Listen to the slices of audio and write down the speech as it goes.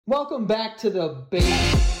Welcome back to the base.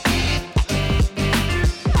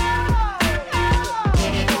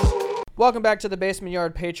 Welcome back to the Basement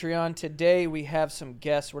Yard Patreon. Today we have some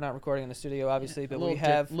guests. We're not recording in the studio, obviously, but we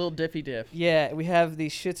have little diffy diff. Yeah, we have the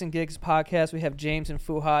Shits and Gigs podcast. We have James and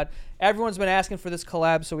Fuhad. Everyone's been asking for this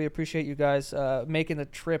collab, so we appreciate you guys making the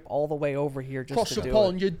trip all the way over here just Cross to the do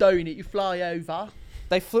pond, it. you're doing it. You fly over.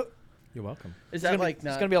 They flew. You're welcome. Is There's that like?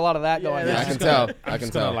 there's gonna be a lot of that going Yeah, on. I can tell. I can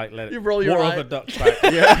tell. Like, let it. You roll your War eye. of the ducks back.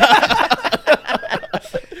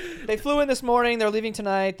 They flew in this morning. They're leaving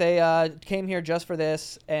tonight. They came here just for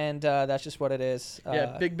this, and that's just what it is.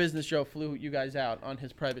 Yeah, Big Business Joe flew you guys out on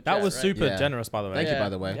his private jet. That was right? super Yeah. generous, by the way. Thank you, Yeah. by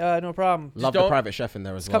the way. No problem. Love the don't- private chef in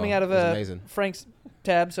there as It's well. coming out of It was amazing. Frank's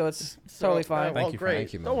tab, so it's So, totally fine. well, Thank you, great.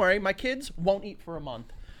 Thank you, man. Don't worry, my kids won't eat for a month.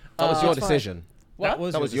 That was your That's fine. decision.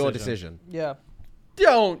 What? That was your decision. Yeah.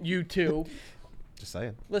 Don't you two? Just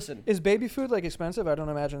saying. Listen. Is baby food like expensive? I don't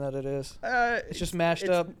imagine that it is. It's just mashed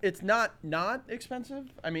up. It's not expensive.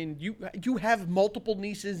 I mean, you have multiple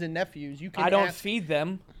nieces and nephews. You can. I don't ask- feed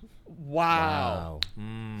them. Wow.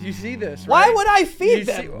 You see this? Why right? would I feed You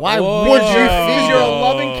them? see- Why Whoa. would you Because you're a feed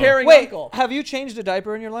loving, caring Wait, uncle. have you changed a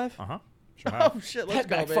diaper in your life? Uh huh. Sure have. Oh shit! Let's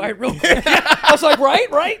That go, backfired baby. real quick. I was like,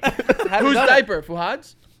 right? Haven't Whose done it. diaper?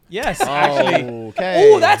 Fuhad's? Yes, actually.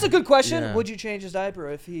 Okay. Oh, that's a good question. Yeah. Would you change his diaper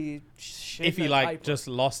if he shit If he the like diaper? just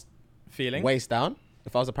lost feeling. Waist down.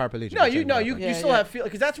 If I was a paraplegic. No, I'd you change no, that you one. Yeah, still yeah. have feel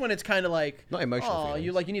because that's when it's kind of like Not emotional Oh,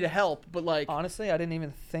 feelings. you need a help, but like Honestly, I didn't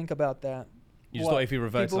even think about that. You just What? thought if he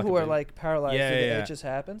reverts People like who a are baby. like paralyzed, Yeah, it yeah. just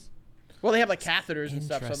happens. well, they have like catheters and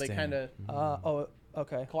stuff, so they Interesting. kind of Oh,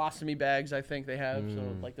 okay. colostomy bags. I think they have, so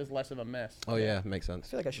like there's less of a mess. Oh yeah, makes I sense.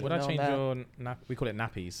 feel like I should Would have I known change that. your we call it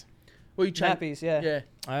nappies? Well, you check. Nappies, yeah.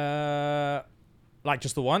 Yeah. Like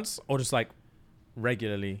just the once or just like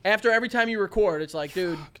regularly? After every time you record, it's like,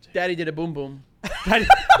 dude, Daddy did a boom boom.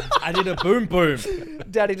 I did a boom boom.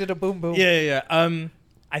 Daddy did a boom boom. Yeah.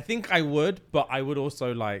 I think I would, but I would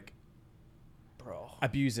also like Bro.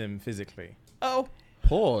 abuse him physically. Oh,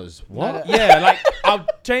 Pause. What? Yeah, like I'll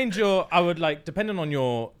change I would like depending on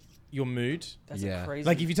your mood. That's Yeah. crazy.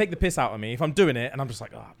 Like if you take the piss out of me, if I'm doing it and I'm just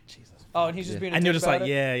like, oh Jesus. oh, and he's just being a And you're dick just like, about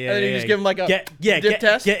it? yeah. And then you just give him like a get dip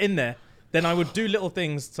test? Get in there. Then I would do little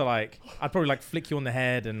things to like, I'd probably like flick you on the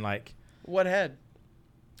head and like, what head?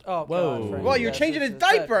 Oh, Whoa. God, Frank, Well, you're that's- changing his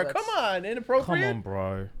that's- diaper. that's- Come on, come inappropriate. on,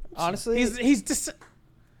 bro. Honestly, He's just,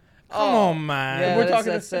 come on, man. Yeah, We're that's-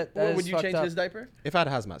 talking. that's it. That Would is you fucked change up. his diaper? If I had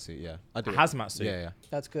a hazmat suit, yeah, I'd do A it. hazmat suit. Yeah.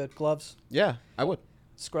 that's good. Gloves, Yeah, I would.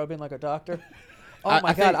 scrubbing like a doctor. Oh I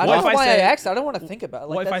my think- God, I what don't if know I why I said- asked. I don't want to think about it.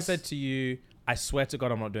 Like, What if I that's- said to you, I swear to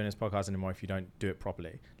God, I'm not doing this podcast anymore if you don't do it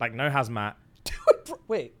properly? Like no hazmat.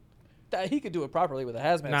 Wait, he could do it properly with a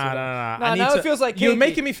hazmat suit. Nah. Nah, I need now to, it feels like you're kinky.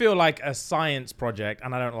 making me feel like a science project,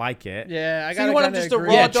 and I don't like it. Yeah, I So got. you want him just to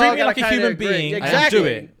raw Yeah, dog? treat me I like a kinda human agree. being and Exactly. do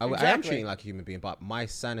it. I am Exactly. treating like a human being, but my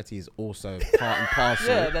sanity is also part and parcel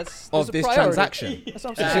Yeah, that's of a this priority. transaction. That's what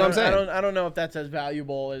I'm You saying. see what I'm saying? I don't know if that's as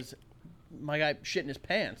valuable as my guy shitting his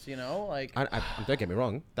pants. You know, like Don't get me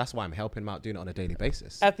wrong. That's why I'm helping him out doing it on a daily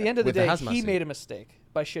basis. At the end of the With day, hazmat he suit. made a mistake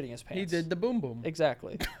by shitting his pants. he did the boom boom.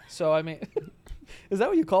 Exactly. So I mean, is that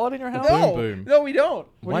what you call it in your house? No, boom. no, we don't.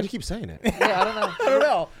 Why do you keep saying it? Yeah, I don't know. I don't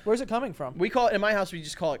know. Where's it coming from? We call it in my house. We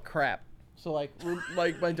just call it crap. So like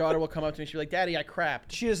my daughter will come up to me. She'll be like, "Daddy, I crapped."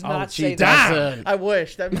 She does Oh, not she say that. I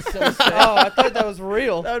wish that'd be so sick. Oh, I thought that was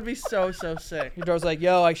real. That would be so sick. Your daughter's like,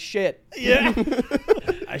 "Yo, I shit." Yeah.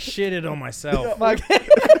 I shitted on myself. My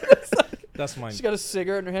That's mine. She's got a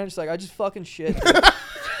cigarette in her hand. She's like, "I just fucking shit."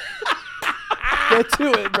 Get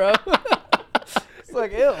to it, bro. It's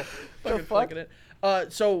like, ew. Fucking fuck? flicking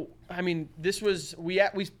it. So I mean, this was we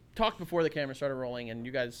talked before the camera started rolling, and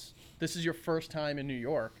you guys, this is your first time in New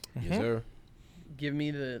York. Yes, sir. Give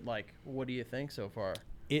me the what do you think so far?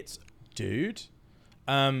 It's dude.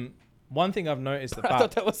 One thing I've noticed I thought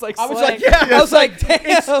about that was like. I was slang. like, yeah. I was like, damn.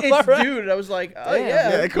 It's alright. dude. I was like, oh Damn.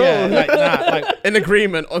 yeah. cool. yeah, like In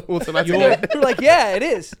agreement, automatically. You're like, yeah, it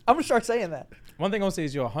is. I'm gonna start saying that. one thing I'll say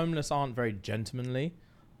is your homeless aren't very gentlemanly.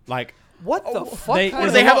 Like What the fuck? they- kind What,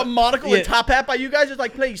 of do they a have lot- a monocle yeah. and top hat by you guys? It's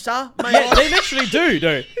like, please, sir. yeah, they literally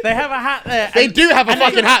do. They have a hat there. They and- do have a and they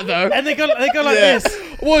fucking go- hat though. And they go like Yeah. this.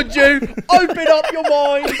 Would you open up your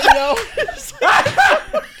mind? You know.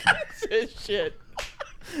 Shit.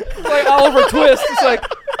 It's like Oliver Twist. It's like,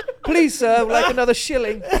 please, sir, would like another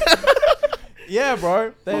shilling. Yeah,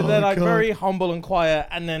 bro. They're like very humble and quiet,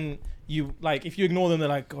 and then you like if you ignore them, they're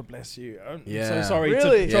like, God bless you. I'm Yeah. so sorry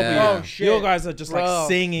Really? to trouble Yeah. you. Oh, shit. Your guys are just Bro. like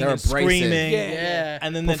singing They're and abrasive. screaming. Yeah.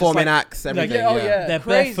 And then they're Performing just, like, acts, everything. Yeah, oh, yeah. yeah. their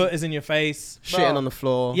Crazy. bare foot is in your face. Shitting on the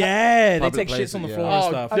floor. Yeah, they Public take shits on the places, floor yeah. and Oh,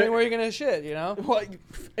 stuff. I mean, where are you gonna shit? You know, Well,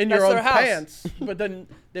 in That's your own their house. pants, but then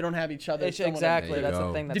they don't have each other. Exactly. There you That's the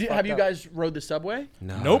go. thing. That's Have you fucked up. guys rode the subway?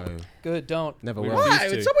 No. Nope. Good. Don't. Never We will. refuse Why?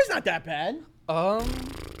 to. The subway's not that bad.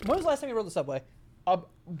 When was the last time you rode the subway?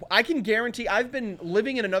 I can guarantee. I've been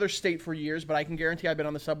living in another state for years, but I can guarantee I've been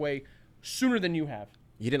on the subway sooner than you have.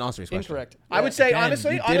 You didn't answer his question. Incorrect. I would say Again,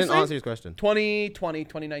 honestly, You didn't answer honestly, his question. 2020,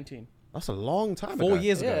 2019. That's a long time 4 ago.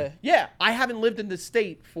 years Yeah. ago. Yeah, I haven't lived in the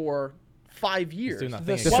state for 5 He's years. doing that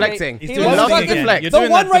The thing. one- Deflecting. He's He doing loves that to thing again. deflect. You're The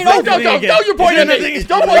doing one that right deflecting over. thing Don't again. you point You're at doing me. that thing-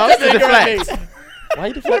 Don't point Loves that to finger at me. deflect. Why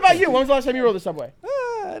you What about you? When was the last time you rode the subway?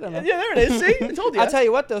 I don't know. Yeah, there it is. See, I told you. I'll tell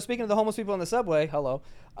you what, though. Speaking of the homeless people on the subway, hello.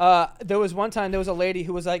 There was one time there was a lady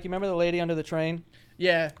who was like, you remember the lady under the train?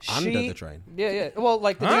 Yeah. Under the train. Yeah, yeah. Well,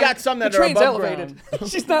 like the You got some the that are train's above elevated.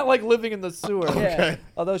 She's not like living in the sewer. Yeah.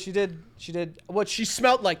 Although she did what She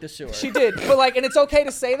smelled like the sewer. she did. But like, and it's okay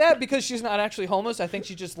to say that because she's not actually homeless. I think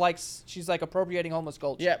she just she's like appropriating homeless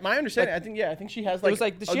culture. Yeah, my understanding. I think she has like. It was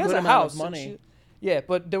like she has good a amount house. of and money. Yeah,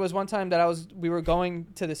 but there was one time that we were going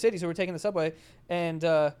to the city, so we were taking the subway, and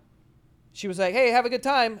she was like, "Hey, have a good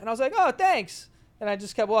time," and I was like, "Oh, thanks," and I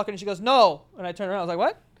just kept walking, and she goes, "No," and I turned around, I was like,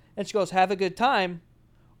 "What?" And she goes, "Have a good time,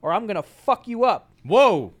 or I'm gonna fuck you up."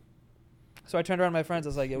 Whoa. So I turned around to my friends. I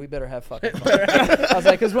was like, "Yeah, we better have fucking fun." I was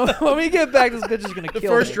like, "Cause when we get back, this bitch is gonna The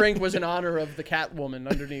kill first me." drink was in honor of the cat woman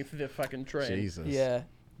underneath the fucking train. Jesus. Yeah,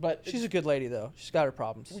 But she's a good lady though. She's got her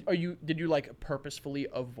problems. did you like purposefully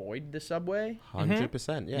avoid the subway?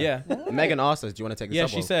 100%. Yeah. Yeah. Megan asked us, "Do you want to take the Yeah,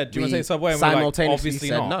 subway?" she said, "Do you wanna We take the subway?" And we're like, simultaneously "Obviously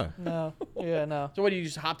said not." no. No, yeah, no, So what? You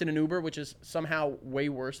just hopped in an Uber, which is somehow way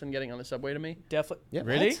worse than getting on the subway to me. definitely. Yeah.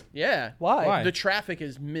 Really? What? Yeah. Why? Why? The traffic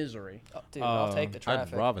is misery. Oh, dude, I'll take the I'd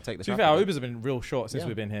traffic. rather take the To be fair, our traffic. Ubers have been real short since Yeah.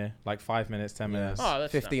 we've been here. Like 5 minutes, 10 minutes. Oh,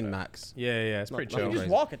 that's not 15 bad. max. Yeah, it's Not- pretty not chill. You just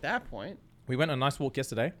crazy. walk at that point. We went on a nice walk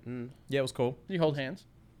yesterday. Yeah, it was cool. You hold hands.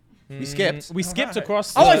 We skipped. We skipped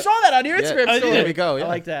across. Oh, I the- saw that on your Yeah. Instagram Oh, story. there we go, yeah. I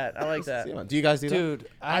like that. I like that. Do you guys do that? Dude,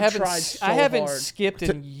 I I've haven't tried s- so I haven't hard. skipped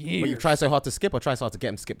in years. But you try so hard to skip or try so hard to get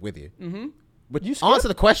him to skip with you? Mm-hmm. But You skip? answer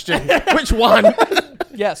the question. Which one?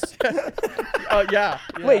 Yes. Yeah.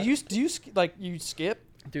 Wait, you skip?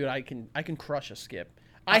 Dude, I can crush a skip.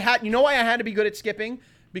 You know why I had to be good at skipping?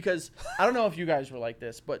 Because I don't know if you guys were like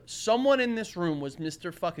this, but someone in this room was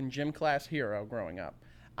Mr. fucking gym class hero growing up.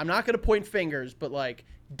 I'm not gonna point fingers, but like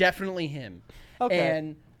definitely him.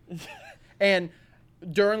 Okay. And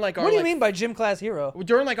during like our What do you like, mean by gym class hero?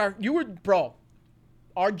 during like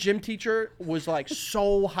our gym teacher was like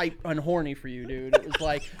so hype and horny for you, dude. It was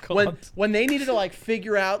like when they needed to like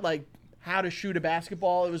figure out like how to shoot a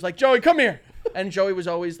basketball, it was like, Joey, come here. And Joey was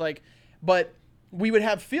always like, but we would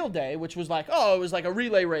have field day, which was like, oh, it was like a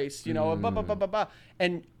relay race, you know, blah, blah, blah, blah, blah.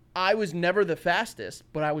 And I was never the fastest,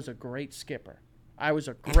 but I was a great skipper. I was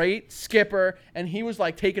a great skipper, and he was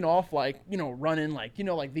like taking off, like, you know, running, like, you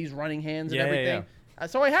know, like these running hands and Yeah, everything.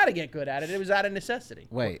 So I had to get good at it. It was out of necessity.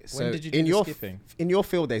 Wait, so did you do in the your skipping? in your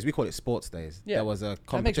field days, we call it sports days. Yeah. There was a That makes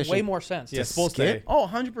competition. way more sense. Yeah, to sports skip? day. Oh,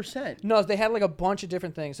 100%. No, they had like a bunch of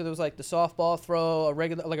different things. So there was like the softball throw, a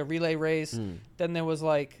regular like a relay race. Hmm. Then there was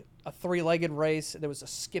like a 3-legged race. There was a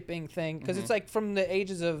skipping thing because it's like from the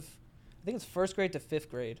ages of, I think it's 1st grade to 5th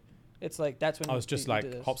grade. It's like that's when. Oh, it's just you like do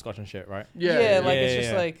this. hopscotch and shit, right? Yeah, like it's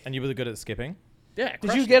just like. And you were good at skipping. Yeah.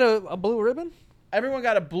 Did you get a blue ribbon? Everyone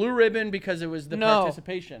got a blue ribbon because it was the No.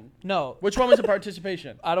 participation. No, Which one was the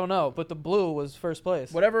participation? I don't know, but the blue was first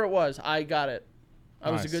place. Whatever it was, I got it. I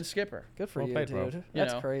was a Nice. good skipper. Good for Well you, played, bro. dude. You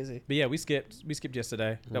That's know. crazy. But yeah, we skipped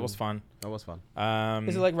yesterday. That was fun. That was fun.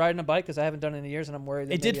 Is it like riding a bike? Because I haven't done it in years, and I'm worried.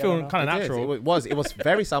 That It did maybe I feel don't know. kind of It did. natural. It was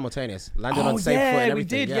very simultaneous. Landed Oh on safe foot and yeah, we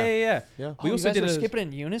everything. did. Yeah. Yeah. Oh, We you also guys did were a skipping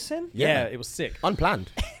in unison. Yeah, it was sick. Unplanned.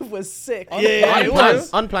 It was sick. Yeah, it Unplanned. was.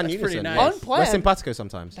 Unplanned That's pretty unison. nice. yeah. Unplanned? We're simpatico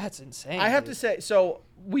sometimes. That's insane. I have to dude. say, so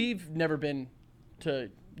we've never been to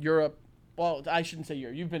Europe. Well, I shouldn't say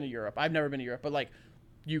Europe. You've been to Europe. I've never been to Europe, but like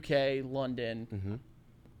UK, London. Mm-hmm.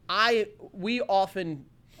 We often,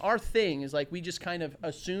 our thing is like we just kind of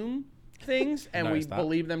assume things and we Noticed that.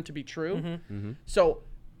 believe them to be true. Mm-hmm. So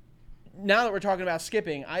now that we're talking about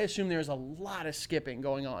skipping, I assume there's a lot of skipping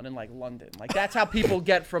going on in like London. Like that's how people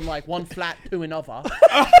get from like one flat to another.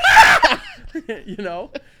 You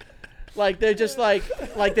know? Like they're just like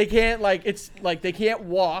they can't like it's like they can't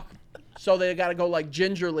walk, so they got to go like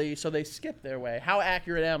gingerly, so they skip their way. How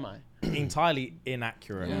accurate am I? Entirely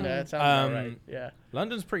inaccurate. Yeah, that sounds about right. Yeah.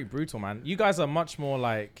 London's pretty brutal, man. You guys are much more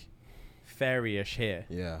like fairy-ish here.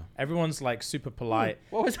 Yeah. Everyone's like super polite.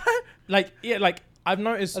 What was that? Like I've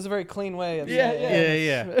noticed. That's a very clean way of Yeah,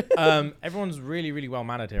 saying it. Yeah. Everyone's really, really well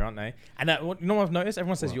mannered here, aren't they? And you know what I've noticed?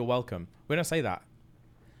 Everyone says you're welcome. We don't say that.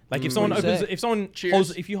 Like if someone What do you opens, say? if someone Cheers.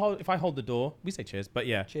 holds, if I hold the door, we say cheers. But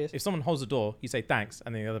yeah, Cheers. if someone holds the door, you say thanks,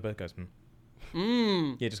 and then the other person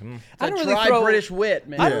goes, yeah, just. I It's don't a really dry throw- British wit,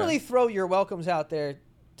 man. I don't really throw your welcomes out there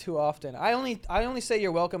too often. I only say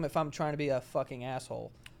you're welcome if I'm trying to be a fucking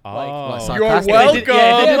asshole. Oh, Like, You're sarcastic. welcome.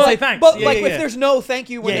 They didn't say thanks. But Yeah, like yeah, if yeah. there's no thank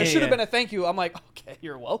you when Yeah, there yeah, should have yeah. been a thank you, I'm like, okay,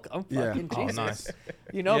 you're welcome. Yeah. Fucking Oh, Jesus. nice.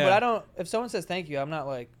 You know, Yeah. but I don't. If someone says thank you, I'm not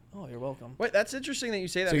like, oh, you're welcome. Wait, that's interesting that you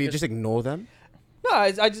say that. So you because- just ignore them? No,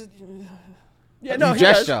 I just. yeah, no, You he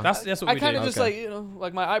does. gesture. That's what I we kind do. of just Okay. like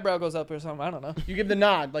like my eyebrow goes up or something. I don't know. You give the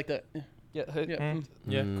nod, like the. Yeah. Yeah.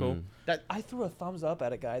 Yeah, cool. That. I threw a thumbs up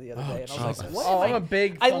at a guy the other day, and I was like, Jesus. "What?" Oh, am I'm I a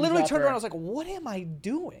big. I thumbs literally turned upper. around. I was like, "What am I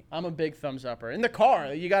doing?" I'm a big thumbs upper. In the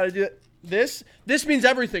car, you got to do it. This means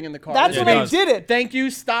everything in the car. That's This when it I means does. did it. Thank you.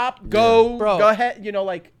 Stop. Go. Bro. Go ahead. You know,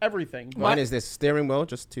 like everything. Mine is this steering wheel,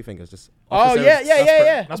 just 2 fingers. Just Oh opposite- yeah, yeah, yeah,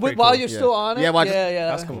 yeah. That's Wait, pretty while cool. you're Yeah. still on it. Yeah, well, yeah.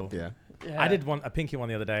 That's cool. Yeah. Yeah. I did a pinky one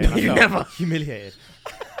the other day, and I felt humiliated.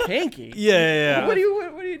 Pinky. Yeah. What do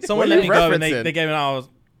you do? Someone What let are me you go, and referencing? they gave me. I was.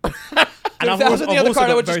 If I've that was in the I've other also car,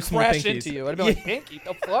 that got would very just small crash pinkies. into you. I'd be like, "Pinky,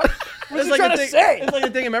 the fuck? What's It's he like trying a to thing. say?" It's like a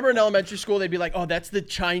thing. I remember in elementary school, they'd be like, "Oh, that's the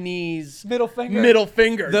Chinese Middle finger. middle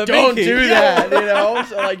finger. The Don't pinky." do that." You know.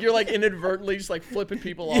 So like you're like inadvertently just like flipping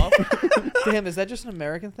people off. Damn, is that just an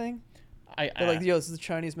American thing? They're I like, "Yo, this is the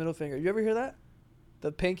Chinese middle finger." You ever hear that?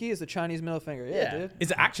 The pinky is the Chinese middle finger. Yeah, Yeah. dude. Is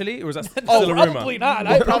it actually, or is that still Oh, a rumor? Probably not.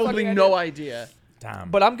 I have probably fucking no idea. idea.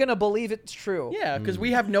 Damn. But I'm gonna believe it's true. Yeah, because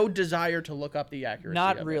we have no desire to look up the accuracy.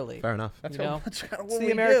 Not of it. really. Fair enough. That's, You know? that's kind of It's what the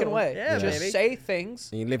we American do. way. Yeah, Just baby. say things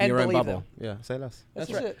And you live in and your own believe bubble. them. Yeah, say less.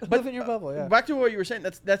 That's That's right. it. But- Live in your bubble. Yeah. Back to what you were saying.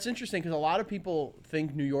 That's interesting because a lot of people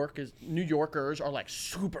think New Yorkers are like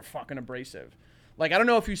super fucking abrasive. Like I don't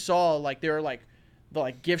know if you saw like there are like the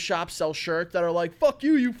like gift shops sell shirts that are like fuck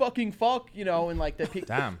you, you fucking fuck, you know, and like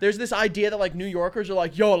Damn. there's this idea that like New Yorkers are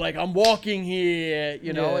like yo, like I'm walking here,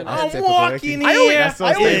 you know, Yeah. and That's I'm typical, walking Ricky. I always, here. That's so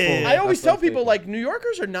I always, staple. I always That's so tell people staple. like New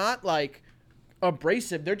Yorkers are not like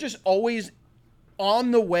abrasive. They're just always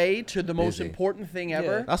on the way to the most Busy. important thing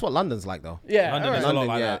ever. That's what London's like, though. Yeah, London all is right. a lot London,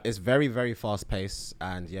 like yeah, that. it's very, very fast paced,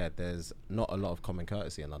 and yeah, there's not a lot of common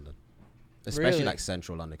courtesy in London, especially Really? like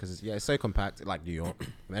central London, because it's so compact, like New York,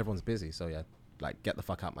 and everyone's busy. So yeah, like get the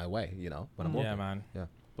fuck out my way, you know, when I'm walking. Yeah, man. Yeah.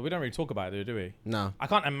 But we don't really talk about it, do we? No. I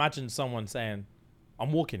can't imagine someone saying,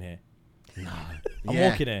 "I'm walking here. I'm Yeah.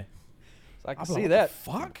 walking here." I can I'll be see like, that.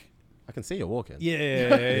 "What the fuck? I can see you walking.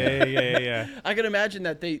 Yeah. I can imagine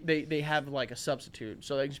that they have like a substitute,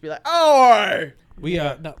 so they can just be like, "Oh, We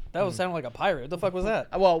No, that was sounding like a pirate. What the fuck was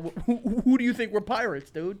that? well, who do you think were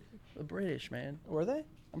pirates, dude? The British, man. Were they?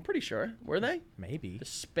 I'm pretty sure. Were they? maybe The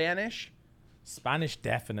Spanish? Spanish,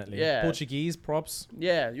 definitely. Yeah. Portuguese, props.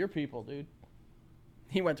 Yeah, your people, dude.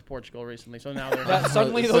 He went to Portugal recently, so now they're That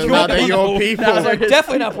suddenly So those now were they're your people. Now I was they're like, his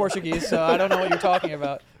definitely not Portuguese, so I don't know what you're talking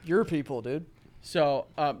about. Your people, dude. So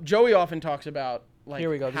Joey often talks about like Here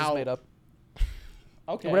we go. This how is made up.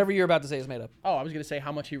 okay. Whatever you're about to say is made up. Oh, I was gonna say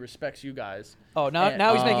how much he respects you guys. Oh, now And-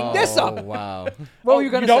 now he's making this Oh, up. wow. What Oh, were you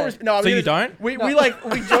gonna don't say? no, I was So you gonna- don't? We No.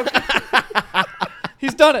 we joke.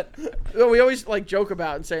 He's done it. We always like joke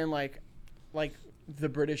about and saying like the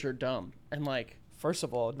British are dumb and like First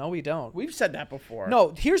of all, no, we don't. we've said that before.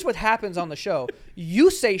 No, here's what happens on the show.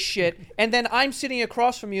 You say shit, and then I'm sitting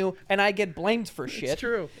across from you, and I get blamed for shit. it's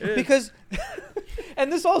true. It is. Because,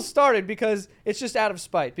 and this all started because it's just out of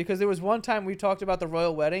spite. Because there was one time we talked about the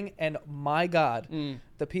royal wedding, and my God,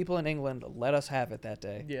 the people in England let us have it that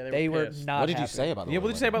day. Yeah, they they were were pissed. not. What did you happy. say about the Yeah, what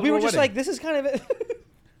did you say about We the were royal just wedding? like, this is kind of it.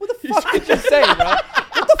 What the fuck did you say, bro?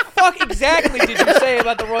 What the fuck exactly did you say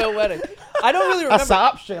about the royal wedding? I don't really remember. That's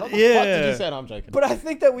up shit. What the fuck Yeah. did you say? No, I'm joking. But I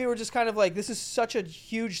think that we were just kind of like, this is such a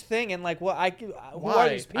huge thing, and like, who are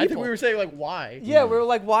these people? I think we were saying like why. Yeah, we were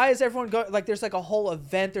like, why is everyone going? Like, there's like a whole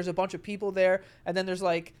event. There's a bunch of people there, and then there's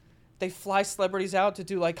like, they fly celebrities out to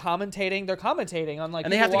do like commentating. They're commentating on like,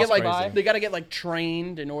 And they have to people get like walking by. they got to get like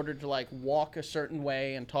trained in order to like walk a certain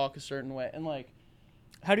way and talk a certain way and like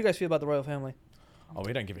How do you guys feel about the royal family? Oh,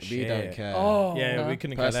 we don't give a we shit. don't care. Oh, Yeah, no. we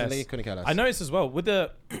couldn't care Personally, less. couldn't care less. I noticed as well with the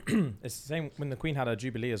it's the same when the Queen had her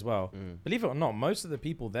Jubilee as well. Believe it or not, most of the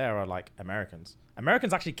people there are like Americans.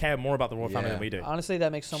 Americans actually care more about the royal family Yeah. than we do. Honestly,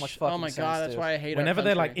 that makes so much fucking oh my sense. god, that's dude. why I hate. Whenever our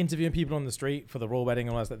they're like country. interviewing people on the street for the royal wedding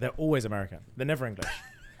and all that, they're always American. They're never English,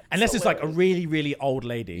 unless it's like a really, really old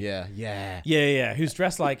lady. Yeah, yeah. Yeah, who's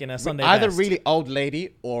dressed like in a Sunday Either best. really old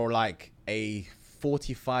lady or like a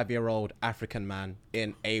 45-year-old African man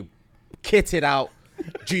in a kitted out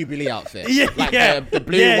Jubilee outfit. Yeah, like yeah. the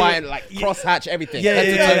blue, Yeah, white, yeah. like crosshatch, everything. Yeah, Head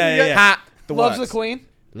to yeah, toe, yeah, yeah. hat, the Loves works. the Queen.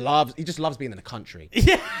 He just loves being in the country.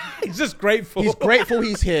 Yeah, he's just grateful. He's grateful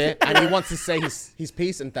he's here, and he wants to say his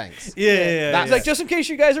peace and thanks. Yeah. That's He's like, just in case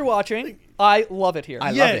you guys are watching, I love it here.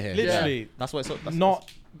 I love it here. Literally. Yeah. That's what it's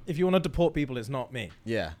Not if you want to deport people, it's not me.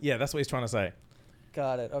 Yeah. Yeah, that's what he's trying to say.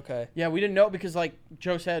 Got it. Okay. Yeah, we didn't know because, like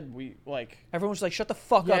Joe said, we like. Everyone was like, shut the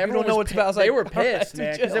fuck Yeah, up. You everyone don't know was what's about. I was they like, were "All right, pissed,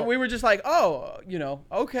 man. dude, Because chill." we were just like, oh,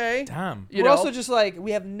 okay. Damn. You We're know? also just like,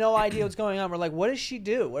 we have no idea what's going on. We're like, what does she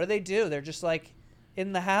do? What do they do? They're just like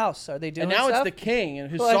in the house. Are they doing and now stuff? it's the king and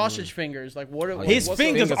his Like- sausage fingers. Like, what are His what's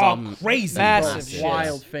fingers the, are Fingers crazy. Massive bro, shit.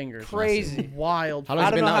 wild fingers. Crazy. Wild. How long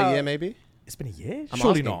has I it don't been know now? how- A year, maybe? It's been a year? I'm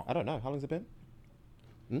Surely asking. not. I don't know. How long's it been?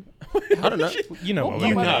 I don't know. You know what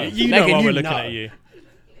You we're know. looking at. You know Megan, why you we're looking know. at you.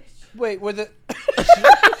 Wait, were the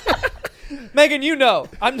Megan? You know,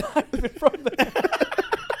 I'm not even from there.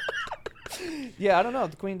 Yeah, I don't know.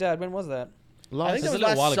 The Queen died. When was that? I think This it is was a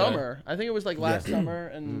little while last ago. summer. I think it was like last Yeah. summer,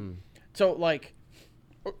 and so like,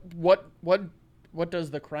 what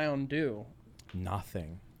does the crown do?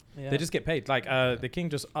 Nothing. Yeah. They just get paid. Like, the king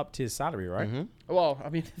just upped his salary, right? Well, I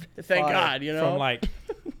mean, thank Fire. God, you know. From like,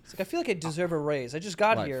 It's like I feel like I deserve a raise. I just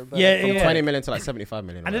got Like, here. But Yeah, From yeah. 20 million to like 75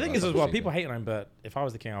 million. and the thing is as well, That's people hate on him, but if I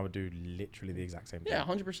was the king, I would do literally the exact same thing. yeah,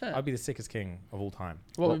 100%. I'd be the sickest king of all time.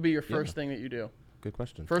 What would be your yeah. first thing that you do? Good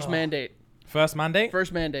question. First mandate. First mandate?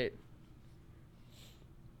 First mandate.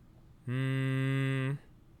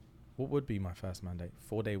 What would be my first mandate?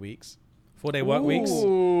 4-day weeks? 4-day work weeks?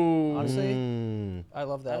 Ooh. honestly, Mm. I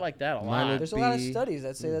love that. I like that a Mine lot. would There's a lot of be- studies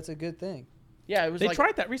that say that's a good thing. Yeah, it was They like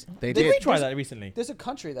tried that recently. They Did did. we try that recently? There's a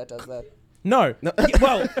country that does that. No. No.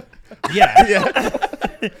 Well, yeah.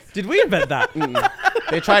 Did we invent that?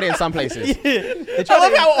 They tried it in some places. They I tried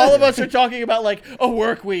love it- how all of us are talking about like a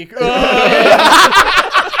work week.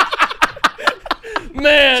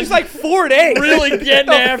 Man, She's like 4 days. really getting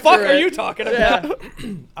the after fuck it. are you talking about?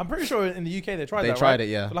 Yeah. I'm pretty sure in the UK they tried They that. tried right? it,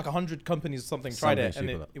 yeah. So like 100 companies or something Something tried it, and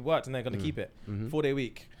stupid. it worked, and they're going to keep it. 4-day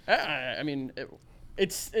week. I mean,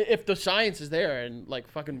 it's if the science is there and like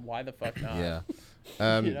fucking why the fuck not? Yeah.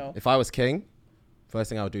 You know? If I was king, first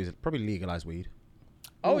thing I would do is probably legalize weed.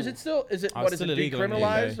 Oh, is it still? Is it Oh, what it's is it still illegal in the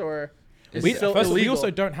decriminalized UK. or? Is We, it still first of all, we illegal? also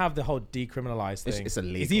don't have the whole decriminalized thing. It's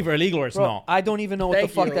illegal. It's either illegal or it's Bro, not. I don't even know what Thank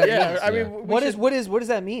the fuck you. that yeah, means. I mean, Yeah. what What does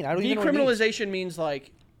that mean? I don't even know what it means. decriminalization means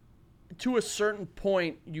like to a certain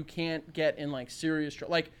point you can't get in like serious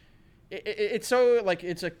like it's so like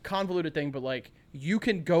it's a convoluted thing, but like you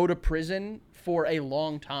can go to prison for a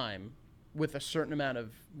long time with a certain amount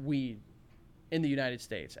of weed in the United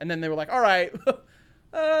States, and then they were like, all right,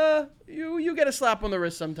 you get a slap on the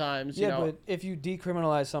wrist sometimes. Yeah, you know? but if you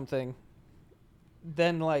decriminalize something,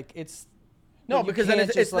 then like it's No, you because then can't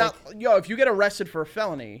it's just, not. Yo, if you get arrested for a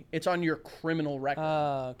felony, it's on your criminal record.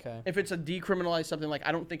 okay. If it's a decriminalized something, like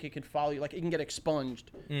I don't think it can follow you. Like it can get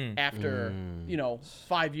expunged after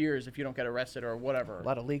 5 years if you don't get arrested or whatever. A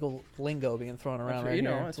lot of legal lingo being thrown around what- right you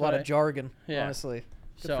know, here. that's It's a lot what of jargon, Yeah. honestly.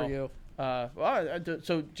 Good So, for you.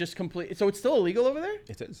 So just complete. So it's still illegal over there.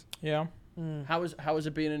 It is. Yeah. How is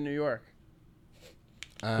it being in New York?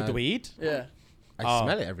 With the weed? Yeah. I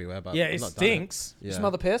smell it everywhere, but Yeah, I've it not done it. stinks. Yeah.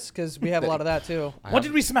 Smell the piss? Because we have a lot of that too. I What have-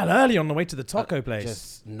 did we smell earlier on the way to the taco place?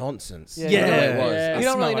 Just nonsense. Yeah, Yeah. you don't really- It was. Yeah. You It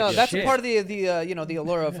don't really smelled know. like That's shit. a part of the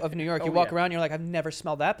allure of New York. You Oh, walk yeah. around, you're like, I've never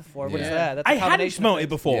smelled that before. What is Yeah. that? That's a I hadn't combination of smelled it things.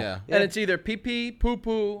 before. Yeah. Yeah. And it's either pee pee, poo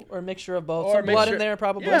poo, Or a mixture of both. or Some blood in mixture- there,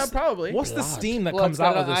 probably. Yeah, probably. What's the Blood. steam that Blood's comes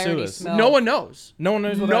got out of an the irony sewers? smell. No one knows. No one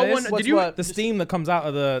knows what No that one- is? What's did you? what? The steam that comes out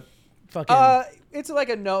of the fucking... It's like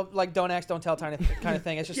a no, like don't ask, don't tell kind of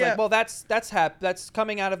thing. It's just Yeah. like, well, that's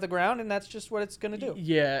coming out of the ground, and that's just what it's gonna do.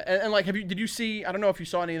 Yeah, and like, did you see? I don't know if you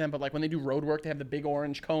saw any of them, but like when they do road work, they have the big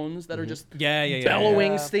orange cones that are just yeah.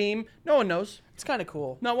 bellowing Yeah. steam. No one knows. It's kind of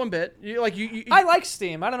cool. Not one bit. You I like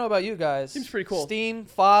steam. I don't know about you guys. Seems pretty cool. Steam,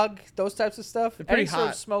 fog, those types of stuff. They're pretty Any sort of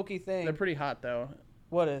hot. smoky thing. They're pretty hot though.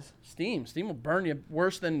 What is? Steam will burn you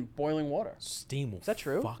worse than boiling water. Steam will Is that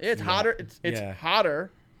true? fuck It's you hotter. up. It's Yeah.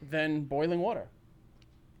 hotter than boiling water.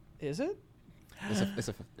 Is it?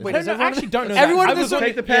 Wait, is I everyone- actually don't know everyone that. in I this was room-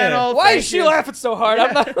 Take the panel. Why thank is she you. laughing so hard?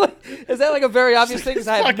 I'm not. Is that like a very obvious thing? Because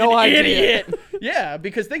I have no Fucking idea. idiot. Yeah,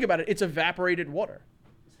 because think about it. It's evaporated water.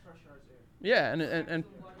 Yeah, and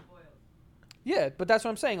Yeah, but that's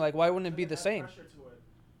what I'm saying. Like, why wouldn't it be the same?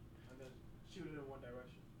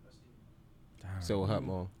 So it will hurt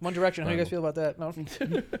more. One Direction. How do you guys feel about that? No.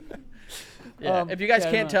 yeah. If you guys yeah,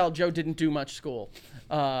 I can't don't know. tell, Joe didn't do much school.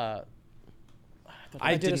 I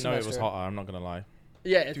I did a didn't know it was semester. hotter. I'm not gonna lie.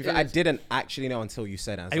 Yeah, To be fair, I didn't actually know until you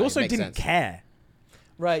said it. I also didn't care.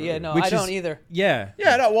 Right. Yeah. No, Which I don't is- either. Yeah.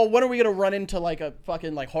 Yeah, no. Well, when are we gonna run into like a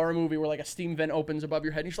fucking like horror movie where like a steam vent opens above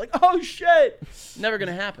your head and you're just like, oh shit? Never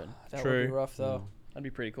gonna happen. That would True. be rough though. That'd be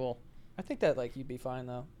pretty cool. I think that like you'd be fine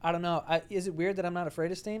though. I don't know. Is it weird that I'm not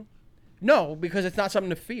afraid of steam? No, because it's not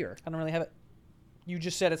something to fear. I don't really have it. You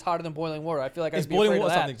just said it's hotter than boiling water. I feel like Is I'd be boiling afraid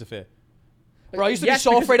water of that. something to fear? Bro, I used to Yes, be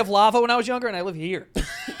so because- afraid of lava when I was younger, and I live here.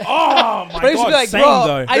 Oh my But I used to be like, same bro.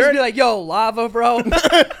 though. I used to be like, yo, lava, bro.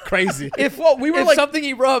 Crazy. if Well, we were if like- something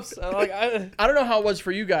erupts, I'm like, I don't know how it was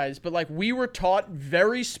for you guys, but like we were taught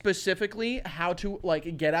very specifically how to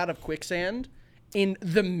like get out of quicksand in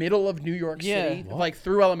the middle of New York Yeah. City, like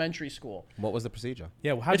through elementary school. What was the procedure?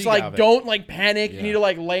 Yeah, well, how do It's you get out like of it? don't like panic. You Yeah. need to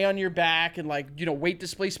like lay on your back and like weight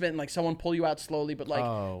displacement and like someone pull you out slowly. But like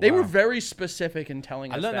Oh, they were wow. very specific in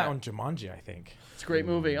telling I us learned that that. on Jumanji, I think. It's a great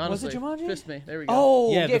movie. Was it Honestly, Jumanji? Fist me. There we go.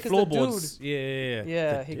 oh, Yeah, the 'cause floorboards. dude. Yeah.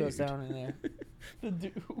 Yeah, he goes down in there.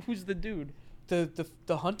 Who's the dude?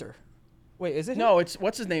 The hunter. Wait, is it? No, it's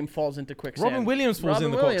what's his name falls into quicksand. Robin Williams falls Robin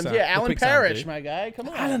in the Williams. quicksand. Yeah, The Alan quicksand, Parrish, dude. my guy. Come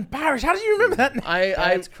on. Alan Parrish. How did you remember that name?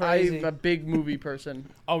 That's crazy. I'm a big movie person.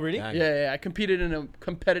 Oh, really? Dang. Yeah, I competed in a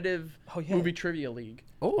competitive Oh, yeah. movie trivia league.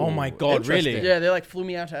 Oh my God, interesting. really? Yeah, they like flew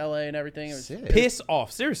me out to LA and everything. It was, Sick. Piss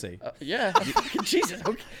off. Seriously. yeah. Jesus.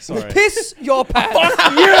 Okay. Sorry. Piss your pants.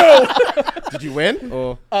 Did you win?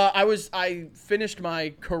 Or I finished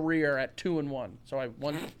my career at 2-1, so I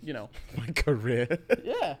won. my career?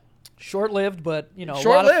 Yeah, Short-lived, but a lot of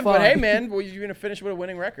short-lived. fun. But hey, man, well, you're gonna finish with a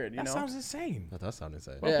winning record. You That know. sounds insane. That does sound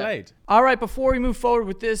insane. Well Yeah. played. All right, before we move forward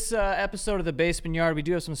with this episode of the Basement Yard, we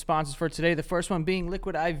do have some sponsors for today. The first one being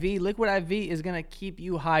Liquid IV. Liquid IV is going to keep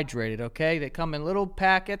you hydrated, okay? They come in little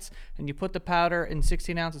packets, and you put the powder in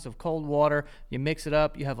 16 ounces of cold water. You mix it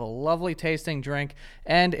up. You have a lovely tasting drink,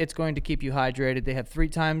 and it's going to keep you hydrated. They have 3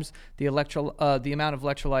 times the amount of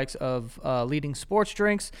electrolytes of leading sports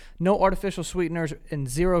drinks, no artificial sweeteners, and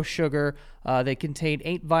 0 sugar. They contain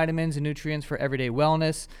 8 vitamins and nutrients for everyday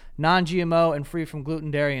wellness, non-GMO and free from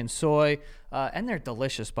gluten, dairy, and soy. And they're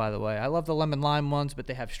delicious, by the way. I love the lemon lime ones, but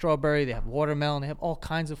they have strawberry, they have watermelon, they have all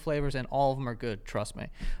kinds of flavors, and all of them are good, trust me.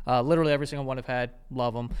 Literally every single one I've had,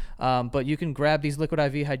 love them. But you can grab these Liquid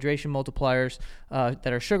IV hydration multipliers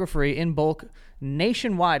that are sugar-free in bulk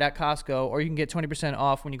nationwide at Costco, or you can get 20%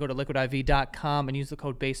 off when you go to liquidiv.com and use the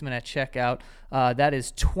code BASEMENT at checkout. That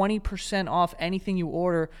is 20% off anything you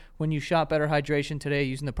order when you shop Better Hydration today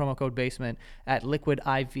using the promo code BASEMENT at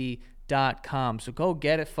liquidiv.com. So go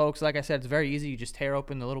get it, folks. Like I said, it's very easy. You just tear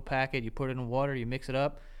open the little packet, you put it in water, you mix it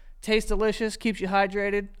up. Tastes delicious, keeps you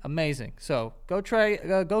hydrated, amazing. So go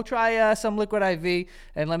try some Liquid IV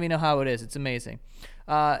and let me know how it is. It's amazing.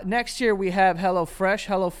 Next year we have HelloFresh.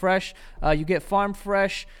 HelloFresh, you get farm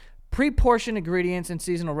fresh, pre-portioned ingredients and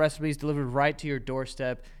seasonal recipes delivered right to your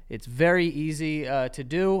doorstep. It's very easy to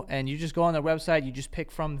do, and you just go on their website. You just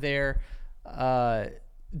pick from their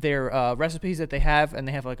recipes that they have, and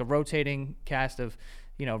they have like a rotating cast of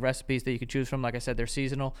recipes that you could choose from. Like I said, they're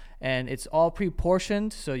seasonal, and it's all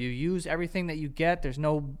pre-portioned, so you use everything that you get. There's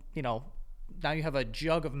no, now you have a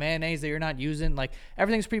jug of mayonnaise that you're not using. Like,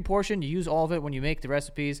 everything's pre-portioned. You use all of it when you make the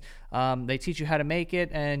recipes. They teach you how to make it,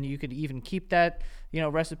 and you could even keep that,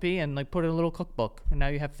 recipe and like put it in a little cookbook, and now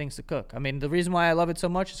you have things to cook. I mean, the reason why I love it so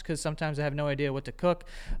much is because sometimes I have no idea what to cook.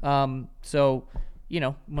 So,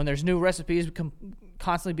 when there's new recipes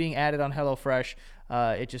constantly being added on HelloFresh,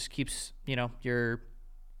 it just keeps, your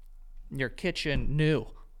kitchen new,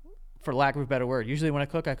 for lack of a better word. Usually when I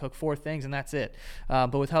cook 4 things and that's it.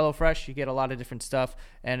 But with HelloFresh, you get a lot of different stuff,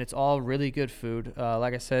 and it's all really good food.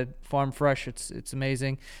 Like I said, farm fresh, it's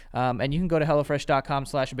amazing. And you can go to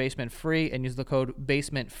HelloFresh.com/basementfree and use the code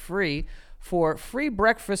basementfree for free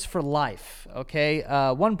breakfast for life, okay?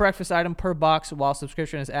 1 breakfast item per box while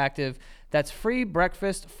subscription is active. That's free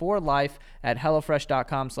breakfast for life at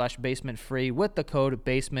HelloFresh.com/basementfree with the code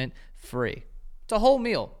basementfree. It's a whole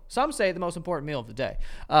meal. Some say the most important meal of the day.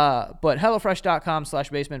 But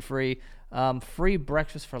HelloFresh.com/basementfree, free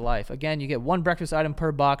breakfast for life. Again, you get 1 breakfast item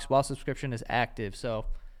per box while subscription is active. So,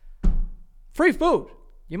 free food.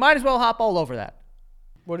 You might as well hop all over that.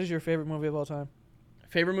 What is your favorite movie of all time?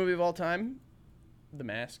 Favorite movie of all time? The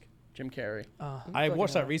Mask. Jim Carrey. I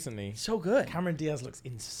watched that recently. So good. Cameron Diaz looks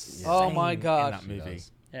insane. Oh my gosh. in that movie.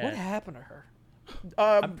 Yeah. What happened to her?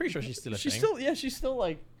 I'm pretty sure she's still a She's thing. she's still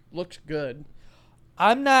like looks good.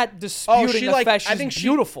 I'm not disputing the fact she's I think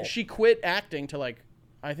beautiful. She quit acting to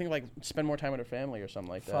spend more time with her family or something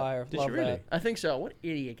like that. Fire. Did Love she really? that. I think so. What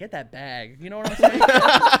idiot? Get that bag. You know what I'm saying?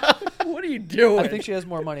 What are you doing? I think she has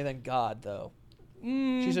more money than God, though.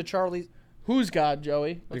 She's a Charlie. Who's God,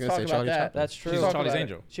 Joey? You're Let's gonna talk say about Charlie that. Chaplin? That's true. She was Talk a Charlie's about it.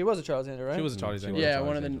 Angel. She was a Charles Angel, right? She was a Charlie's Angel. Yeah, Charlie's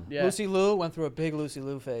one of the. Angel. Yeah. Lucy Liu went through a big Lucy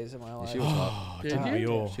Liu phase in my life. She was hot. Did Damn, you?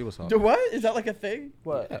 you're- She was hot. Do what? Is that like a thing?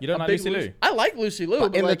 What? You don't A like big Lucy Liu? I like Lucy Liu,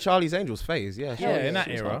 But but in like, the Charlie's Angels phase, yeah. Yeah, in that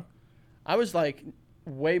she was era. hot. I was like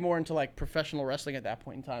way more into like professional wrestling at that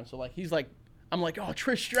point in time. So like he's like, I'm like, oh,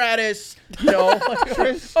 Trish Stratus, you know, like,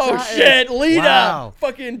 Trish oh Stratus. shit, Lita, Wow.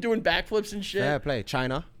 fucking doing backflips and shit. Fair play.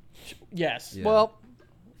 China. Yes. Yeah. Well,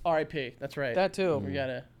 R.I.P. That's right. that too. We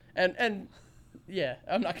gotta and yeah,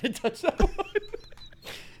 I'm not gonna touch that one.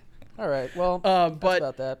 All right. Well, But that's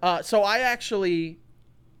about that. so I actually,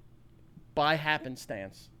 by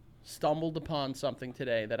happenstance, stumbled upon something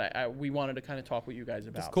today that we wanted to kind of talk with you guys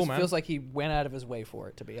about. It's cool, man. Feels like he went out of his way for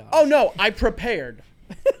it, to be honest. Oh no, I prepared.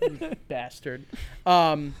 You bastard.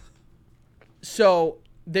 So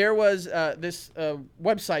there was this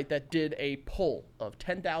website that did a poll of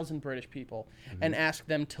 10,000 British people and asked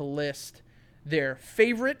them to list their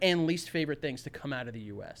favorite and least favorite things to come out of the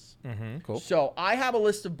U.S. Cool. So I have a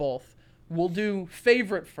list of both. We'll do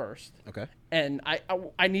favorite first. Okay. And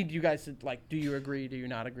I need you guys to, like, do you agree, do you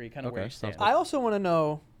not agree, kind of where Okay, you stand. sounds I also want to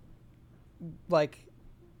know, like,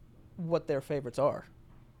 what their favorites are.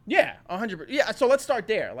 Yeah, 100%. Yeah, so let's start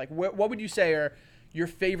there. Like, what would you say are your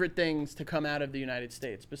favorite things to come out of the United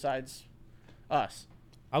States besides us?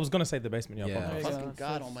 I was gonna say the Basement Yard Yeah. podcast. There you go. Fucking God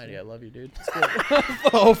That's- almighty, I love you, dude.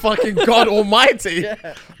 Oh fucking God Almighty!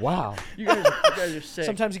 Yeah. Wow. You guys are sick.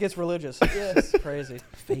 Sometimes he gets religious. Yeah, it's crazy.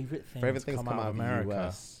 Favorite things, Favorite things come out of America. the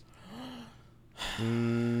US.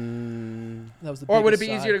 That was the Or would it be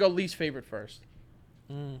biggest easier to sigh. go least favorite first?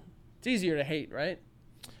 It's easier to hate, right?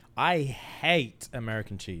 I hate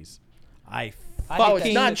American cheese. I I Oh, hate it's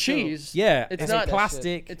that not shit, too. cheese. yeah, It's it's not-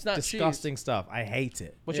 plastic. It's not disgusting stuff. I hate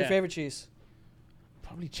it. What's Yeah. your favorite cheese?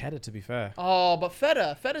 Probably cheddar, to be fair. Oh, but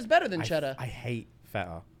feta. Feta's better than cheddar. I hate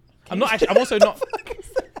feta. I'm not actually. I'm also not.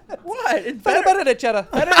 What? It's Better, better. better than cheddar.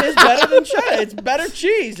 Feta is better than cheddar. It's better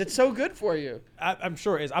cheese. It's so good for you. I'm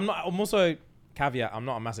sure it is. I'm not. I'm also caveat. I'm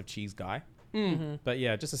not a massive cheese guy. But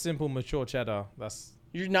yeah, just a simple mature cheddar. That's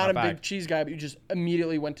You're not my a bag. big cheese guy, but you just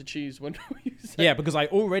immediately went to cheese when you said. Yeah, because I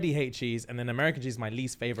already hate cheese, and then American cheese is my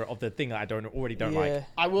least favorite of the thing that I already don't like.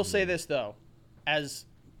 I will say this though, as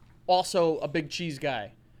also a big cheese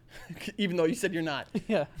guy, even though you said you're not.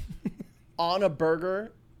 Yeah. On a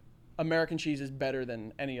burger, American cheese is better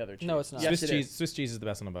than any other cheese. No, it's not. Yes, Swiss it cheese. is. Swiss cheese is the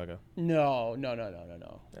best on a burger. No.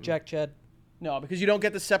 Jack Ched. No, because you don't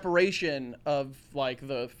get the separation of like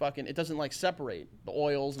the fucking. It doesn't like separate the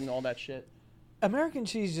oils and all that shit. American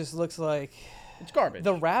cheese just looks like It's garbage.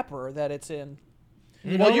 the wrapper that it's in.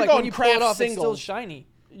 You Well, know, you're like going when you pull it Kraft off, it's still singles. shiny.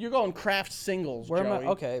 You're going Kraft singles, Where am I? Joey.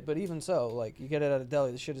 Okay, but even so, like you get it at a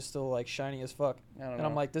deli, the shit is still like shiny as fuck. I don't And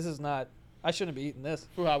I'm know. like, this is not. I shouldn't be eating this.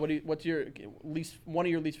 What's your one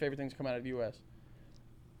of your least favorite things to come out of the U.S.?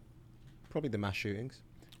 Probably the mass shootings.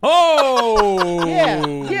 Oh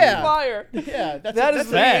Yeah. Fire. Yeah, that's That that's is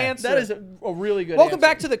the fair. answer. That is a really good. Welcome answer.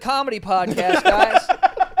 back to the comedy podcast, guys.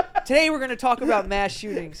 Today we're going to talk about mass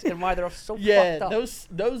shootings and why they're so Yeah, fucked up.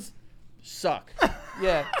 those suck.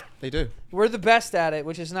 Yeah, They do. we're the best at it,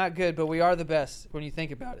 which is not good, but we are the best when you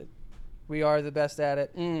think about it. We are the best at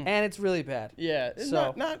it, and it's really bad. Yeah, it's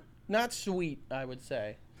So- not sweet, I would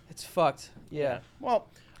say. It's fucked. Yeah. Well,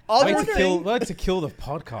 other Way than to kill the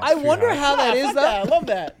podcast. I wonder Fuhad. how that is, fuck though.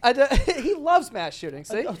 that, I love that. He loves mass shootings.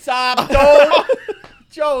 See? Stop, don't,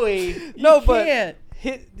 Joey. You No, but- can't.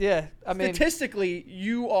 Yeah. I mean, Statistically,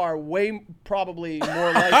 you are way probably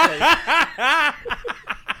more likely.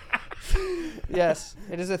 yes,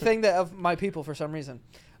 it is a thing that of my people for some reason.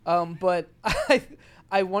 But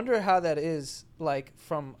I wonder how that is like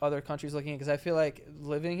from other countries looking, because I feel like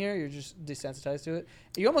living here, you're just desensitized to it.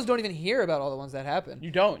 You almost don't even hear about all the ones that happen, You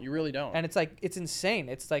don't. You really don't. and it's like it's insane.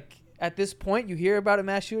 It's like at this point you hear about a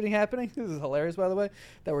mass shooting happening. This is hilarious, by the way,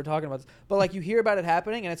 that we're talking about this. But like you hear about it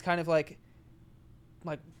happening, and it's kind of like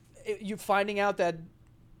you finding out that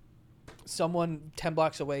someone 10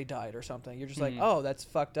 blocks away died or something. You're just like, oh, that's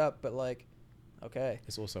fucked up, but like, okay.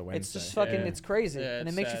 It's also Wednesday. It's just fucking, Yeah. it's crazy. Yeah, and it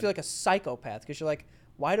it's makes you sad. feel like a psychopath because you're like,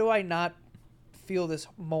 why do I not feel this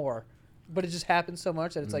more? But it just happens so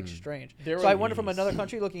much that it's like strange. There So I were- wonder from another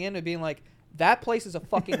country looking in and being like, that place is a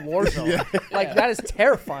fucking war zone. Like, that is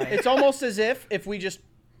terrifying. It's almost as if we just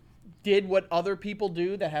did what other people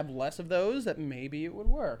do that have less of those, that maybe it would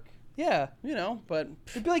work. yeah. You know, but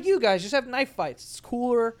It'd be like you guys, just have knife fights. It's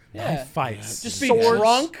cooler. yeah. Fights. Just be Swords.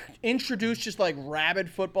 drunk, introduce just like rabid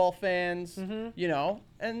football fans, you know,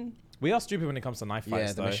 and We are stupid when it comes to knife Yeah,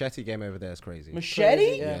 fights, the though. machete game over there is crazy. machete?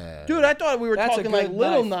 Crazy, yeah. Yeah. Dude, I thought we were That's a talking like good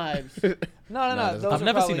little knife. knives. No. there's- Those I've are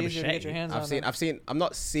never probably seen a easier to get machete. your hands on. I've seen. I'm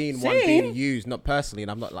not seeing one Seen? being used, not personally, and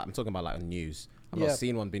I'm not like I'm talking about like on news. I'm Yeah. not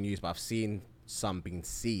seeing one being used, but I've seen some being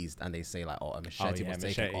seized and they say like, oh, a machete was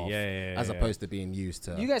taken machete. off, Yeah, as opposed to being used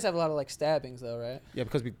to. You guys have a lot of like stabbings though, right? Yeah,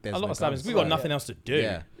 because there's A lot no of stabbings. guns. We got Right, nothing yeah. else to do.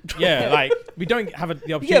 Yeah. Yeah, like we don't have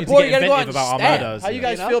the opportunity bored, to you get gotta go out inventive and about our stab. murders. How you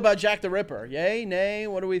guys know? feel about Jack the Ripper? Yay, nay?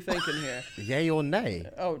 What are we thinking here? Yay or nay?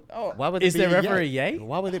 Oh, Why would Is it be there ever a yay?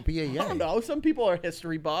 Why would it be a yay? I don't know. Some people are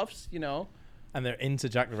history buffs, you know. And they're into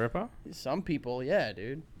Jack the Ripper? Some people, yeah,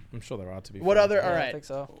 dude. I'm sure there are, to be What fair. other? Yeah, All I right, think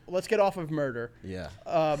so. let's get off of murder. Yeah.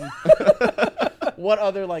 What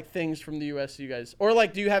other like things from the U.S. you guys, or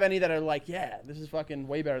like, do you have any that are like, yeah, this is fucking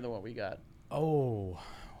way better than what we got? Oh.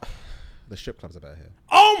 The strip clubs are better here.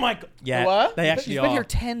 Oh my god. Yeah, What? they actually You've are. been here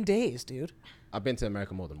 10 days, dude. I've been to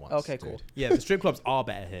America more than once. Okay, dude. cool. Yeah, the strip clubs are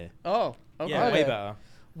better here. Oh, okay. Yeah, Okay. way better.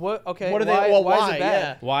 What? Okay. What are why, they? Well, why? why? Is it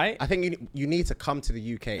bad? Why? I think you need to come to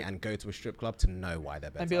the UK and go to a strip club to know why they're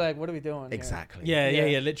better. And be like, what are we doing? here? exactly. Yeah, Yeah.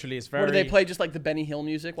 yeah. Literally, it's very. What do they play? Just like the Benny Hill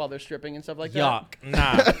music while they're stripping and stuff like Yuck.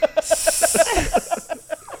 Nah.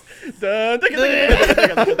 that?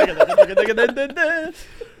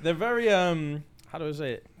 They're very how do I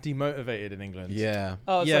say it? Demotivated in England. Yeah.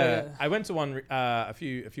 Oh, Yeah. so, I went to one a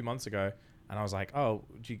few months ago, and I was like, oh,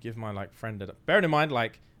 would you give my like friend a? Bearing in mind,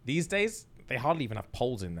 like these days they hardly even have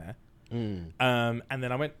poles in there. Mm. And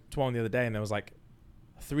then I went to one the other day, and there was like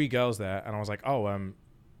 3 girls there, and I was like, oh,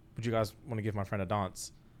 would you guys want to give my friend a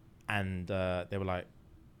dance? And they were like,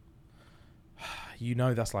 you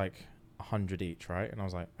know, that's like 100 each, right? And I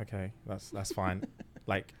was like, okay, that's fine.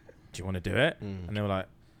 Like, do you want to do it? Mm. And they were like,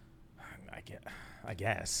 I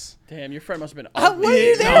guess. Damn, your friend must have been. What are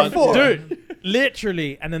you there No, for? dude,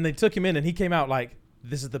 literally. And then they took him in, and he came out like,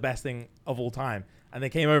 this is the best thing of all time. And they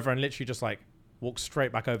came over and literally just like walked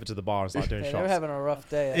straight back over to the bar and started doing Yeah, they're shots. having a rough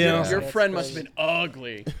day. I Yeah. guess. Your That's friend must have crazy. been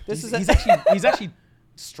ugly. This is he's actually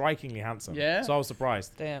strikingly handsome. Yeah? So I was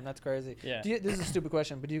surprised. Damn, that's crazy. Yeah. This is a stupid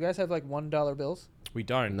question, but do you guys have like $1 bills? We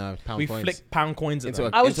don't. No, pound we coins. flick pound coins at Into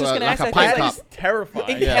them. a- I was into just a- gonna like ask a that. pint because, cup. That's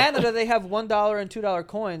terrifying. In Yeah. Canada, they have $1 and $2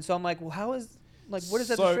 coins. So I'm like, well, how is like what is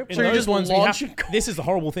that? So strip in So you're club? those just ones, we have, launching coins. this is the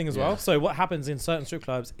horrible thing as Yeah. well. So what happens in certain strip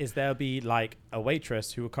clubs is there'll be like a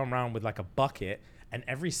waitress who will come around with like a bucket, and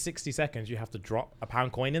every 60 seconds you have to drop a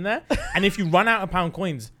pound coin in there. And if you run out of pound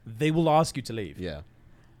coins, they will ask you to leave. Yeah.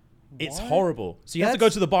 It's What? horrible. So you have to go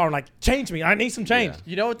That's- to the bar and like, change me. I need some change. Yeah.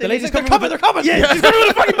 You know what The they ladies need? coming with the- They're coming. Yeah, she's coming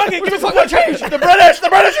with a fucking bucket. Give me some change. The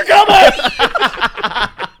British are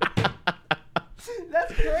coming.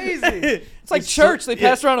 That's crazy. It's like church. They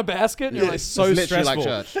pass around a basket. And Yeah, you're like, it's so It's literally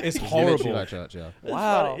stressful. like church. It's literally horrible. like church, yeah.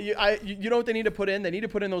 wow. You know what they need to put in? They need to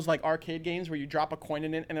put in those like arcade games where you drop a coin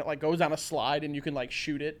in it and it like goes on a slide and you can like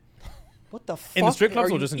shoot it. What the fuck In the strip clubs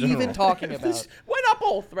are or you just in even general? talking about? Why not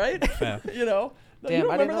both, right? Fair. You know? Damn, you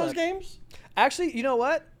don't I didn't remember know those that. games? Actually, you know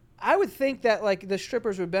what? I would think that like the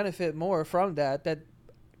strippers would benefit more from that.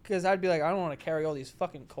 Because I'd be like, I don't want to carry all these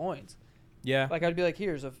fucking coins. Yeah. Like I'd be like,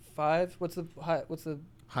 here's a 5. What's the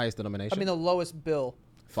Highest denomination. I mean the lowest bill.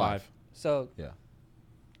 5. So Yeah.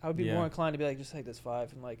 I would be Yeah. more inclined to be like, just take this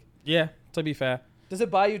 5 and like. Yeah, to be fair. Does it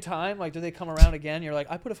buy you time? Like, do they come around again? You're like,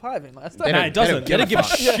 I put a 5 in last They time. Nah, don't- it doesn't. They don't give a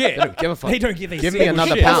fuck. shit. They don't give a fuck. They don't give a Give me single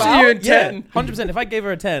another shit. pound. See you in Yeah, 10. 100%. If I gave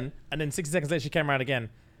her a 10 and then 60 seconds later she came around again,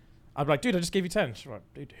 I'd be like, dude, I just gave you 10. She's like,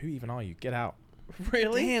 dude, who even are you? Get out.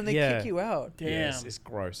 Really? Damn, they Yeah. kick you out. Damn. Yeah, it's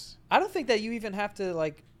gross. I don't think that you even have to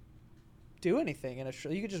like do anything in a show.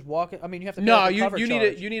 You could just walk. I mean, you have to. Pay No, like, a you cover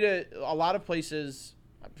need charge. a lot of places.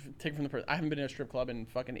 Take from the person. I haven't been in a strip club in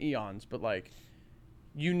fucking eons, but like,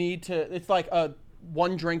 you need to. It's like a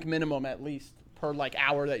 1 drink minimum at least per like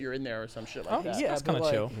hour that you're in there or some shit like Oh, that. yeah, That's but, kind of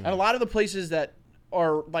like, chill. And a lot of the places that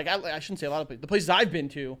are like I shouldn't say a lot of places. The places I've been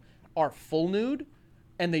to are full nude,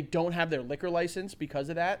 and they don't have their liquor license because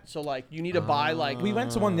of that. So like, you need to buy like. We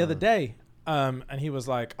went to one the other day, and he was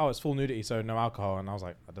like, oh, it's full nudity, so no alcohol. And I was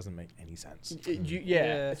like, that doesn't make any sense. Yeah.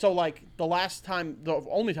 Yeah. So like the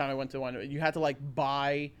only time I went to one, you had to like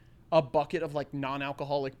buy a bucket of like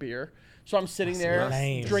non-alcoholic beer. So I'm sitting there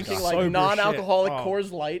lame. drinking Sober like shit. non-alcoholic Oh.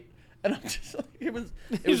 Coors Light, and I'm just like, it was.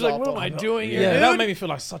 He's like, what awful. am I doing Yeah, here? that dude? made me feel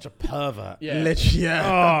like such a pervert. Yeah. Literally,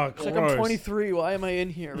 yeah. Oh, It's like I'm 23. Why am I in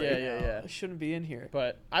here? Yeah, right yeah, now? yeah. I shouldn't be in here.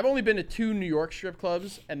 But I've only been to 2 New York strip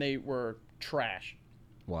clubs, and they were trash.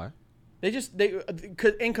 Why?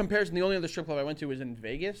 Cause in comparison, the only other strip club I went to was in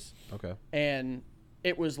Vegas, Okay. and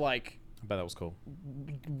it was like I bet that was cool.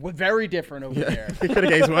 very different over there. He could have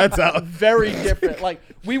gave his words out. Very different. Like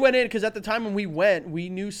we went in because at the time when we went, we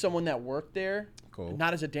knew someone that worked there, Cool.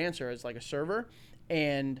 not as a dancer, as like a server,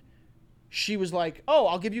 and she was like, "Oh,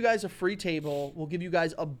 I'll give you guys a free table. We'll give you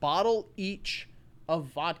guys a bottle each of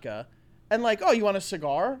vodka, and like, oh, you want a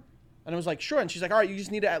cigar?" And I was like, "Sure." And she's like, "All right, you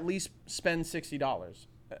just need to at least spend $60."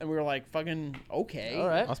 And we were like, fucking okay. All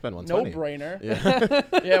right. I'll spend No 120. brainer.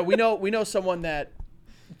 Yeah. Yeah, we know someone that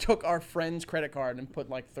took our friend's credit card and put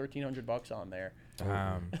like $1,300 on there.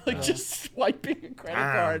 Like just swiping a credit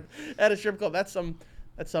card at a strip club. That's some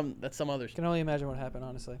other Can only imagine what happened,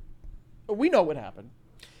 honestly. We know what happened.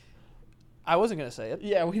 I wasn't gonna say it.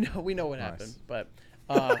 Yeah, we know what Nice. happened. But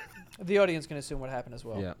The audience can assume what happened as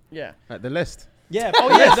well. Yeah. yeah. Right, the list. Yeah. Oh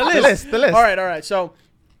yeah, the list. The list. All right. So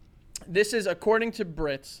this is according to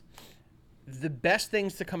Brits, the best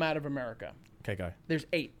things to come out of America. Okay, go. There's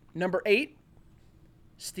 8. Number 8,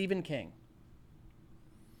 Stephen King.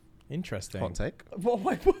 Interesting. Hot take. Well,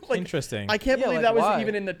 like, Interesting. I can't Yeah, believe like, that was why?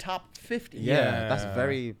 even in the top 50. Yeah, that's Yeah.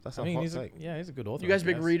 very. That's a I mean, hot he's take. he's a good author. You guys I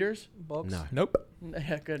big guess. readers? Books. No. Nope.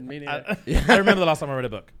 Yeah, good. Me neither. I remember the last time I read a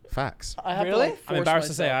book. Facts. I have Really? to, like, I'm force embarrassed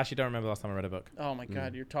to say I myself. actually don't remember the last time I read a book. Oh my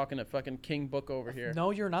god, you're talking a fucking King book over here.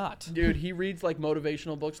 No, you're not. Dude, he reads like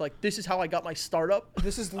motivational books like this is how I got my startup.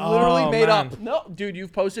 This is literally Oh, made man. up. No, dude,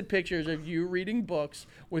 you've posted pictures of you reading books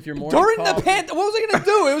with your morning During the coffee. what was I gonna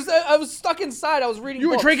do? It was I was stuck inside. I was reading. You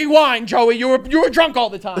were books. drinking wine, Joey. You were drunk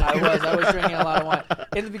all the time. I was drinking a lot of wine.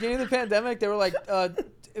 In the beginning of the pandemic, they were like,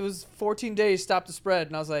 it was 14 days, stop the spread,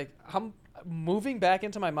 and I was like, I'm moving back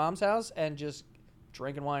into my mom's house and just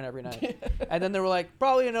drinking wine every night. And then they were like,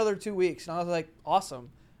 probably another 2 weeks, and I was like, awesome.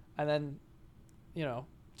 And then,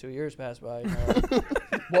 2 years passed by.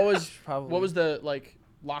 What was Probably. what was the like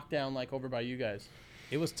lockdown like over by you guys?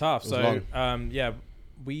 It was tough. It was So yeah,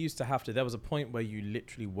 we used to have to. There was a point where you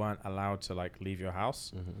literally weren't allowed to like leave your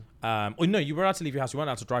house. Or no, you were allowed to leave your house. You weren't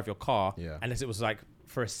allowed to drive your car Yeah. unless it was like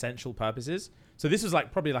for essential purposes. So this was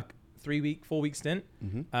like probably like 4 week stint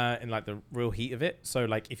in like the real heat of it. So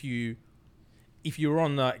like if you were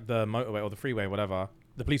on like the motorway or the freeway, whatever,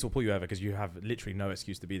 the police will pull you over because you have literally no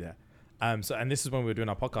excuse to be there. So and this is when we were doing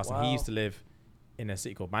our podcast, and he Wow. used to live in a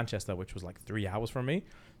city called Manchester, which was like 3 hours from me.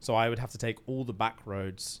 So I would have to take all the back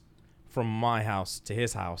roads from my house to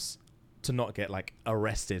his house to not get like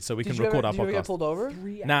arrested, so we can record our Did you ever get podcast. pulled over?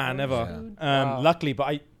 3 Nah, hours, never. dude? Wow. Luckily,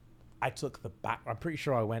 but I took the back. I'm pretty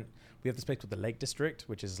sure I went. We have this place called the Lake District,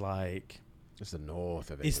 which is like It's the north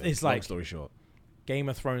of it. It's Long like- story short. Game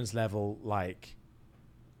of Thrones level, like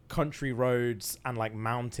country roads and like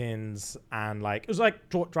mountains, and like it was like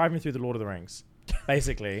driving through the Lord of the Rings,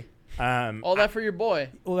 basically. All that for your boy.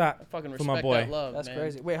 All that I fucking for respect my boy. that love. That's man.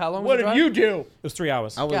 crazy. Wait, how long What was the did drive? you do? It was 3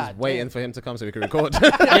 hours. I was God waiting damn. for him to come so we could record.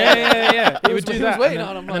 yeah. He would was- do he that. was waiting and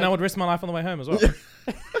then, on him, and then I like- would risk my life on the way home as well.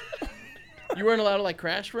 You weren't allowed to like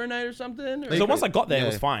crash for a night or something? Or So once I got there, it Yeah.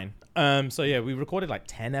 was fine. So yeah, we recorded like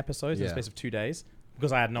 10 episodes in the Yeah. space of 2 days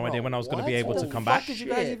because I had no idea when I was going to be What able the to come fuck back. did you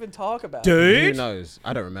guys Shit. even talk about? Who Dude, knows?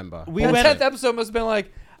 I don't remember. we The went. 10th episode must have been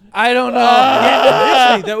like, I don't know. Yeah,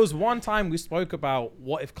 literally, there was one time we spoke about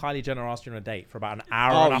what if Kylie Jenner asked you on a date for about an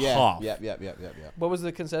hour and a half. Yep. What was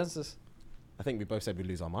the consensus? I think we both said we'd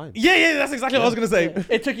lose our minds. Yeah, that's exactly what I was going to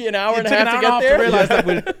say. it took you an hour It and a took an half hour to and a half get there?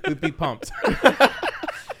 to realize that we'd be pumped.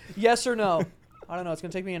 Yes or no? I don't know. It's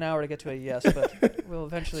gonna take me an hour to get to a yes, but we'll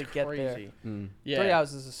eventually get there. Crazy. Mm. Yeah. 3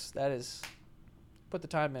 hours is put the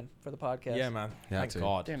time in for the podcast. Yeah, man. Yeah, Thank too.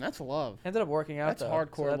 God. Damn, that's love. Ended up working out. That's though,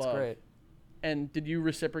 hardcore so that's love. great. And did you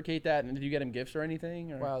reciprocate that? And did you get him gifts or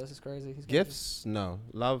anything? Or? Wow, this is crazy. He's Gifts? No.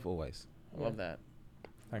 Love always. I love that.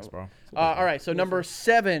 Thanks, bro. All right, so number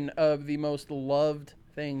 7 of the most loved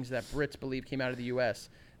things that Brits believe came out of the U.S.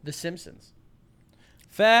 The Simpsons.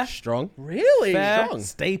 Fair. Strong. Really? Fair. Strong.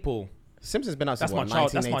 Staple. Simpsons been out since That's my what,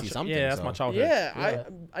 child. That's 1980 my something. yeah. That's so. my childhood. Yeah, Yeah.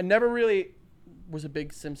 I never really was a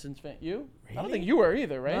big Simpsons fan. You? I don't think you were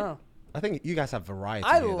either, right? No. I think you guys have variety.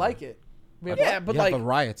 I here, though. like it. We have Yeah, what? but you like, have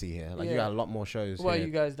variety here. Like you Yeah. got a lot more shows. Well, here.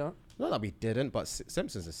 you guys don't. Not that we didn't, but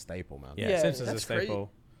Simpsons is staple, man. Yeah, Yeah, Simpsons is a that's great.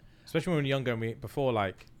 staple. Especially when we were younger and before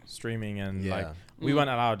like streaming and Yeah. like we weren't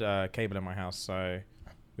allowed cable in my house, so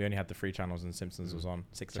we only had the 3 channels and Simpsons was on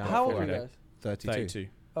 6 o'clock. How old every are you day. guys? 32. 32.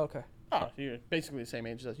 Okay. oh, you're basically the same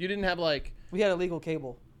age as us. You didn't have like, We had illegal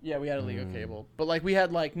cable. yeah, we had a legal cable, but like we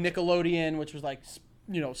had like Nickelodeon, which was like,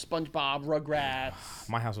 SpongeBob, Rugrats.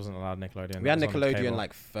 My house wasn't allowed Nickelodeon. We had It was on Nickelodeon cable.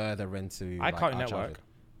 like further into. I like, Cartoon our Network. childhood.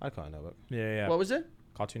 I Cartoon Network. Yeah. What was it?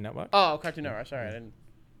 Cartoon Network. Oh, Cartoon Network. Sorry, I didn't.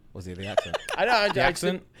 Was it the accent? I know. The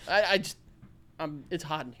accent? I just. It's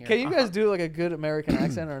hot in here. Can you guys do like a good American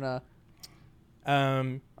accent or not?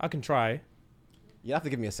 I can try. You have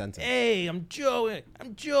to give me a sentence. Hey, I'm Joey.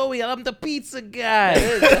 I'm the pizza guy.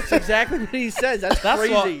 That's exactly what he says. That's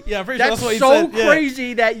crazy. what- yeah, I'm pretty sure that's that's what he so said, yeah.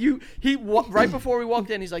 crazy that right before we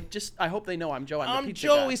walked in, he's like, I hope they know I'm Joe. I'm the pizza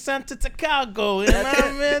guy. Santa Chicago, and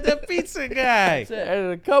I'm the pizza guy. That's it.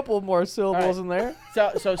 Added a couple more syllables in there.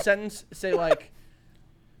 So sentence say like,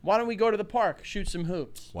 why don't we go to the park, shoot some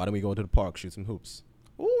hoops? Why don't we go to the park, shoot some hoops?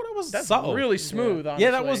 Oh, that was That's subtle. really smooth. Honestly.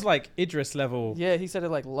 Yeah, that was like Idris level. Yeah, he said it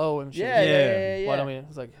like low and shit. Yeah. Why don't we? I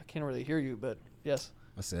was like, I can't really hear you, but yes.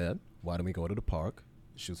 I said, why don't we go to the park,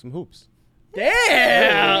 shoot some hoops? Damn,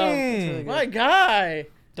 That's really good. my guy.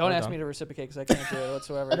 Don't Well ask done. me to reciprocate because I can't do it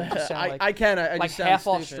whatsoever. You just sound like I can. I like just sound half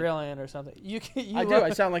stupid. Australian or something. You can. You I do. I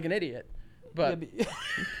sound like an idiot. But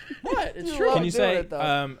what? It's You true. love Can you doing say, it,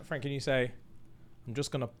 though. Frank? Can you say, I'm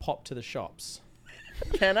just gonna pop to the shops?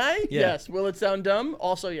 Can I? Yeah. Yes. Will it sound dumb?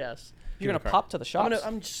 Also, yes. You're gonna Give it a crack. pop to the shops.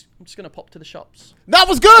 I'm just gonna pop to the shops. That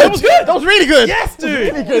was good. That was good. That was really good. Yes,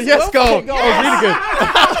 dude. Really good. Yes, go. Go. That was really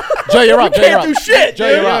good. Joe, you're up. Joe, you're Can't up. do shit. Joe,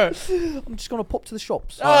 you're up. I'm just gonna pop to the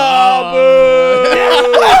shops. Oh,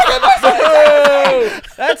 boo!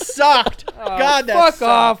 That sucked. God, that Fuck sucked.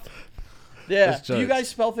 off. Yeah. That's Do you jokes. guys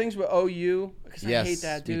spell things with OU? Because Yes, I hate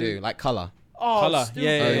that, dude. we do. Like color. Oh, Colour. stupid.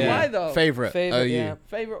 Yeah. Why though? Favorite. Favorite, OU. yeah.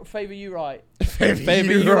 Favor you right.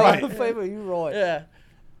 Favorite, you're right. Favor, you right. Yeah.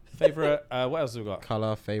 Favorite. What else have we got?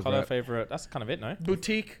 Color, favorite. Color, favorite. That's kind of it, no?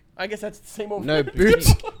 Boutique. I guess that's the same over. No,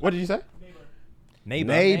 boots. What did you say?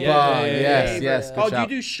 Neighbor. Neighbor. Yeah. Yes, Neighbor. yes. Good Oh, do you shout.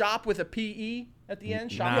 do shop with a PE at the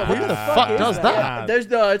end? Shop. Nah. Who the fuck does that? Yeah, there's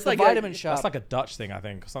the. It's The like vitamin a, shop. That's like a Dutch thing, I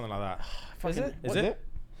think, something like that. Is it? Is it?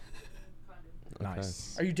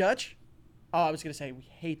 Nice. Are you Dutch? Oh, I was gonna say we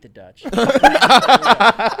hate the Dutch.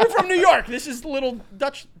 We're from New York. This is little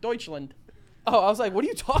Dutch Deutschland. Oh, I was like, what are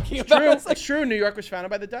you talking about? True. I was like, It's true. New York was founded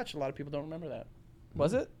by the Dutch. A lot of people don't remember that.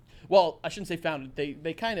 was it? Well, I shouldn't say founded.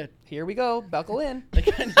 They kind of Here we go. Buckle in.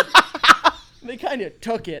 they kind of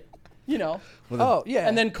took it, you know, Oh yeah.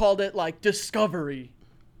 and then called it like discovery.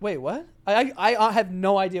 wait, what? I have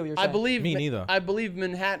no idea what you're saying. I believe Me neither. I believe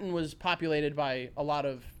Manhattan was populated by a lot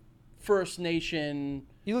of First Nation,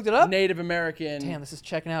 You looked it up. Native American. Damn, this is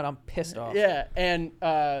checking out. I'm pissed off. Yeah, and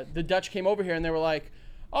the Dutch came over here and they were like,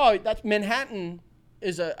 "Oh, that's Manhattan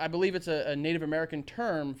is I believe it's a Native American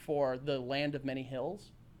term for the land of many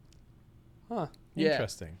hills." Huh. Yeah.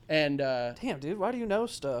 Interesting. And Damn, dude. Why do you know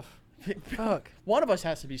stuff? Fuck. one of us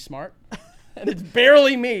has to be smart, and it's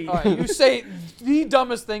barely me. All right, you say the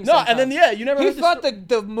dumbest things. No, and then you never. He heard this thought sto-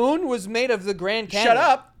 the moon was made of the Grand Canyon. Shut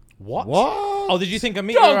up. What? What? Oh, did you think a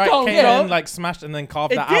meteorite don't, came yeah. in, like smashed, and then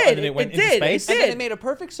carved It that out, did, and then it went it into did, space? And then did. it made a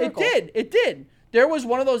perfect It circle. did. It did. There was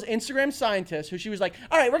one of those Instagram scientists who she was like,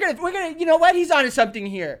 "All right, we're gonna, you know what? He's onto something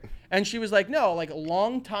here." And she was like, "No, like a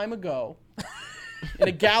long time ago, in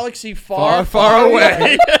a galaxy far, Far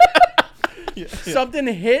away. something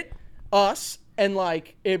hit us, and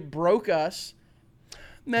like it broke us."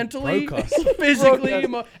 Mentally, broke us. physically,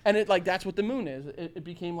 Broke us. and it like that's what the moon is. It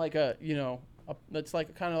became like a it's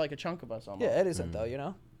like kind of like a chunk of us almost. Yeah, it isn't though. You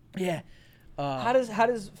know. Yeah. How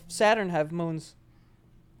does Saturn have moons?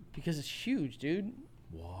 Because it's huge, dude.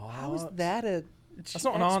 How is that a That's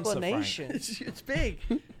not an answer, Frank. explanation? It's big.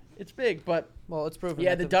 It's big, but Well, it's proven.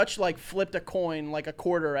 yeah, that the Dutch like flipped a coin, like a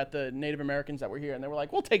quarter, at the Native Americans that were here, and they were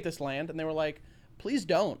like, "We'll take this land," and they were like, "Please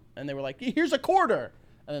don't," and they were like, "Here's a quarter,"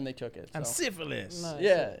 and then they took it. And so. syphilis. Nice.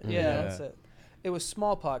 Yeah, yeah, yeah. that's it. It was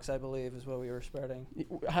smallpox, I believe, is what we were spreading.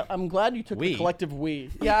 I'm glad you took We? the collective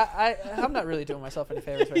we. Yeah, I'm not really doing myself any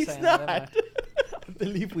favors by He's saying that, am not. I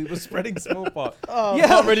believe we were spreading smallpox. Oh, I Yeah.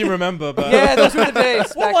 can't really remember, but Yeah, those were the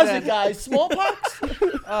days. What back was then. it, guys? Smallpox?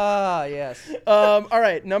 Ah, yes. All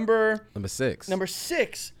right, number Number 6.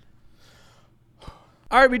 6.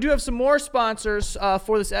 All right, we do have some more sponsors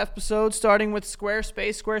for this episode, starting with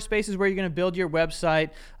Squarespace. Squarespace is where you're going to build your website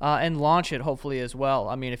and launch it, hopefully, as well.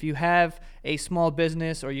 I mean, if you have a small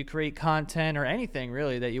business or you create content or anything,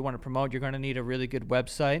 really, that you want to promote, you're going to need a really good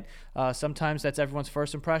website. Sometimes that's everyone's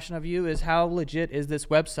first impression of you is how legit is this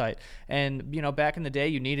website. And, you know, back in the day,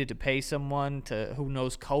 you needed to pay someone who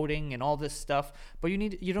knows coding and all this stuff, but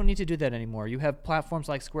you don't need to do that anymore. You have platforms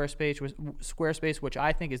like Squarespace, which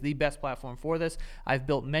I think is the best platform for this. I've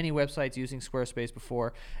built many websites using Squarespace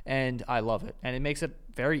before, and I love it. And it makes it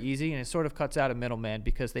very easy, and it sort of cuts out a middleman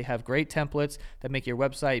because they have great templates that make your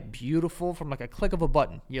website beautiful from like a click of a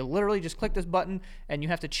button. You literally just click this button, and you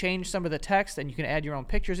have to change some of the text, and you can add your own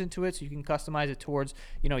pictures into it, so you can customize it towards,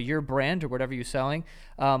 you know, your brand or whatever you're selling.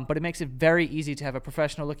 But it makes it very easy to have a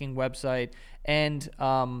professional-looking website, and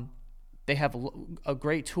they have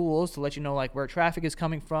great tools to let you know like where traffic is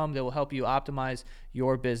coming from. They will help you optimize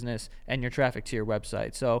your business and your traffic to your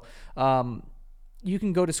website. So you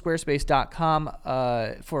can go to squarespace.com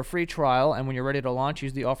for a free trial, and when you're ready to launch,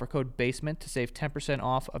 use the offer code BASEMENT to save 10%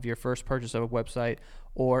 off of your first purchase of a website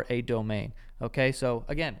or a domain. Okay, so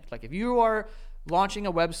again, like if you are launching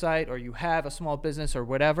a website or you have a small business or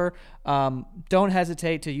whatever, don't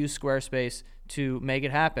hesitate to use Squarespace to make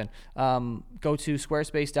it happen. Go to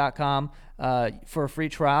squarespace.com for a free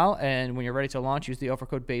trial, and when you're ready to launch, use the offer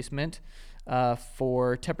code BASEMENT.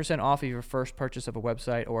 for 10% off of your first purchase of a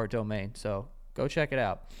website or a domain. So go check it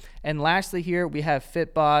out. And lastly here, we have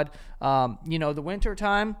Fitbod. The winter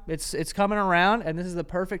time, it's coming around, and this is the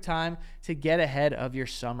perfect time to get ahead of your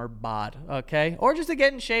summer bod, okay? Or just to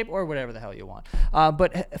get in shape or whatever the hell you want.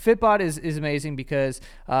 But Fitbod is amazing because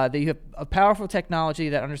you have a powerful technology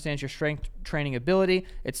that understands your strength training ability.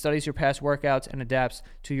 It studies your past workouts and adapts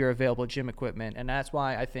to your available gym equipment. And that's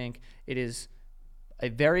why I think it is a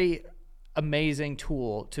very amazing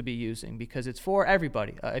tool to be using, because it's for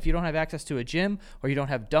everybody. If you don't have access to a gym, or you don't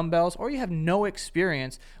have dumbbells, or you have no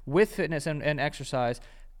experience with fitness and exercise,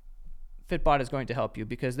 Fitbod is going to help you,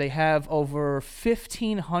 because they have over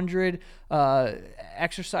 1,500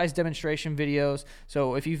 exercise demonstration videos.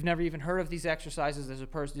 So if you've never even heard of these exercises,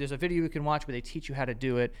 there's a video you can watch where they teach you how to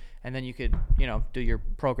do it, and then you could do your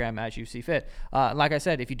program as you see fit. Like I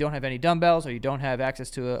said, if you don't have any dumbbells, or you don't have access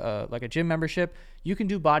to a gym membership, you can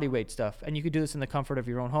do body weight stuff, and you can do this in the comfort of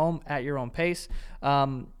your own home at your own pace.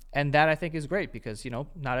 And that I think is great, because,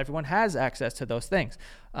 not everyone has access to those things.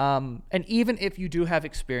 And even if you do have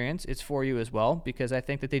experience, it's for you as well, because I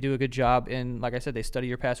think that they do a good job in, like I said, they study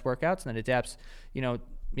your past workouts and then adapts,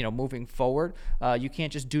 moving forward. You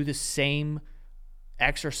can't just do the same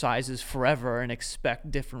exercises forever and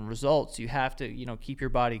expect different results. You have to, keep your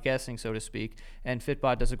body guessing, so to speak. And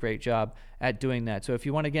Fitbod does a great job at doing that. So if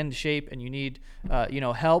you want to get into shape and you need,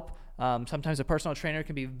 help, sometimes a personal trainer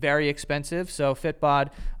can be very expensive, so Fitbod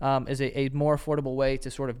is a more affordable way to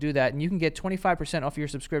sort of do that. And you can get 25% off your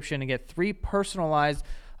subscription and get 3 personalized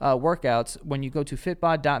workouts when you go to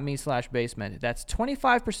fitbod.me/basement. That's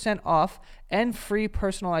 25% off and free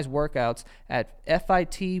personalized workouts at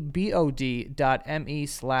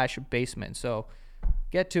fitbod.me/basement. So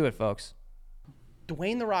get to it, folks.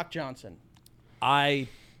 Dwayne "The Rock" Johnson. I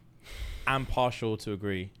am partial to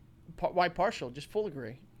agree. Why partial? Just full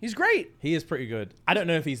agree. He's great. He is pretty good. I don't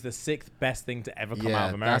know if he's the 6th best thing to ever come out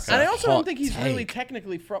of America. And I also don't think he's really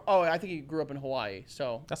technically from... Oh, I think he grew up in Hawaii,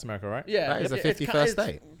 so... That's America, right? Yeah. That is the 51st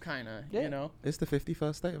state. Kind of, Yeah. It's the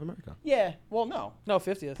 51st state of America. Yeah, well, no. No,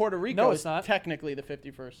 50th. Puerto Rico No, is it's not. technically the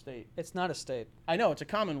 51st state. It's not a state. I know, it's a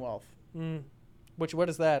commonwealth. What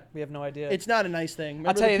is that? We have no idea. It's not a nice thing.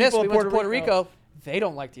 I'll Remember tell the you this, people we in went to Puerto Rico. They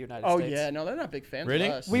don't like the United States. Oh, yeah, no, they're not big fans Really?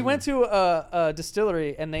 of us. We went to a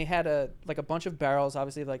distillery, and they had a bunch of barrels,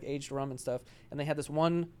 obviously like aged rum and stuff, and they had this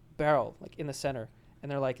one barrel like in the center,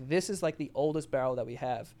 and they're like, this is like the oldest barrel that we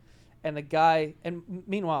have. And the guy, and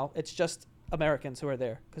meanwhile, it's just Americans who are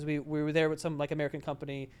there, because we were there with some like American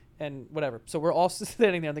company and whatever. So we're all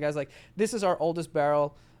standing there, and the guy's like, this is our oldest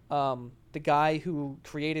barrel. The guy who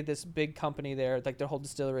created this big company there, like their whole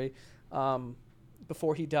distillery,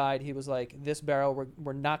 before he died, he was like, this barrel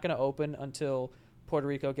we're not going to open until Puerto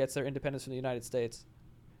Rico gets their independence from the United States.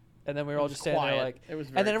 And then we were all just standing there like, it was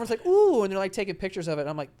and then everyone's like, ooh, and they're like taking pictures of it. And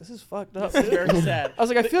I'm like, this is fucked up. It's very sad. I was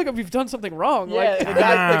like, I feel like we've done something wrong. Yeah, Like, the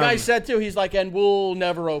guy said too, he's like, and we'll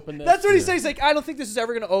never open this. that's what he said. He's like, I don't think this is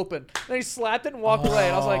ever going to open. And then he slapped it and walked away.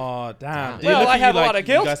 And I was like, oh, damn. Did well, he look I at have you a lot of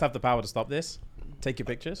guilt. You guys have the power to stop this? Take your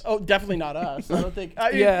pictures? Oh, definitely not us. I don't think.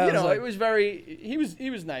 Yeah, you I was know, like- it was very. He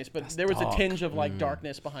was nice, but there was dark. a tinge of like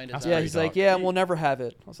darkness behind his That's eyes. yeah, very he's dark. like, yeah, we'll never have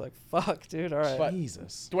it. I was like, fuck, dude. All right. But-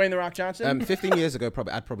 Jesus. Dwayne "The Rock" Johnson. 15 years ago,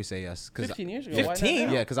 I'd probably say yes. 15 years ago. 15? Why not Yeah,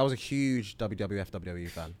 now? because I was a huge WWF WWE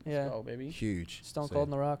fan. yeah. Oh, baby. Huge. Stone So, Cold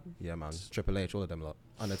and The Rock. Yeah, man. Triple H, all of them lot.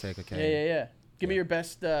 Undertaker, Kane. Yeah. Give me Yeah. your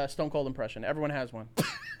best Stone Cold impression. Everyone has one.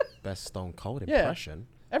 Best Stone Cold Yeah. impression.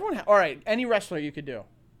 Everyone. All right. Any wrestler you could do.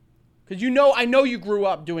 Because I know you grew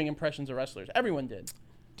up doing impressions of wrestlers. Everyone did.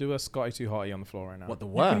 Do a Scotty Too Hotty on the floor right now. What, the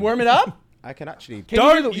You worm? can worm it up. I can actually...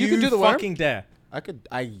 Don't you can do the worm? fucking dare.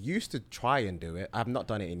 I used to try and do it. I've not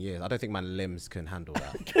done it in years. I don't think my limbs can handle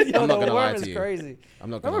that. Yo, I'm not the gonna lie worm to is you. crazy. I'm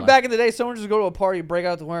not gonna Remember lie. back in the day, someone just go to a party, break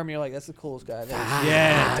out the worm, and you're like, that's the coolest guy. I've ever seen.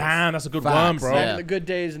 Yeah, damn, that's a good Facts, worm, bro. yeah. The good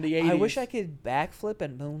days in the 80s. I wish I could backflip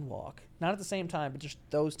and moonwalk. Not at the same time, but just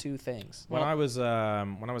those two things. When I was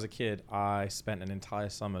a kid, I spent an entire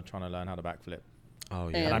summer trying to learn how to backflip. Oh,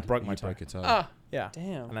 yeah. And I broke my You toe. broke your toe. Ah, Yeah.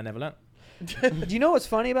 Damn. And I never learned. Do you know what's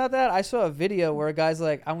funny about that? I saw a video where a guy's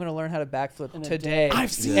like, I'm going to learn how to backflip In a day. day.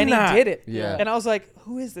 I've seen and that. he did it. Yeah. And I was like,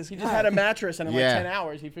 who is this he guy? just had a mattress, and in Yeah. like 10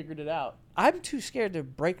 hours, he figured it out. I'm too scared to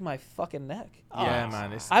break my fucking neck. Yeah,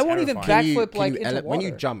 man. It's I won't even terrifying. backflip like into water. when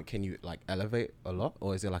you jump, can you like elevate a lot,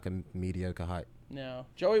 or is it like a mediocre height? No.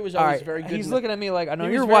 Joey was All always right, very good. he's in looking at me like, I know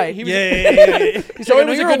he you're was very- white. he was- Yeah. He's Joey like, I know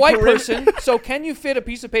was a you're a good white peri- person, so can you fit a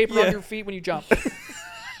piece of paper on your feet when you jump?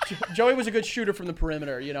 Joey was a good shooter from the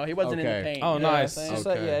perimeter. You know, he wasn't in the Okay. paint. Oh, you know what I'm nice. saying? Just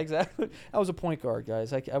like, Okay. yeah, exactly. I was a point guard,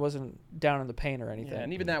 guys. I wasn't down in the paint or anything. Yeah,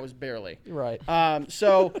 and even that was barely. Right.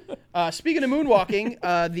 So Speaking of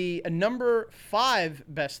moonwalking, the number 5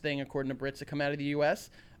 best thing according to Brits to come out of the U.S.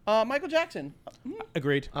 Michael Jackson.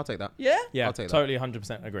 Agreed. I'll take that. Yeah. Yeah, I'll take that. totally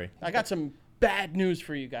 100% agree. I got some bad news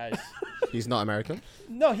for you guys. He's not American.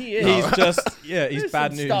 No, he is. He's just, yeah, he's There's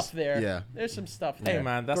bad some news. stuff there. Yeah. There's some stuff Hey, there.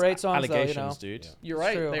 man, that's Great songs, though, you allegations, know. dude. You're It's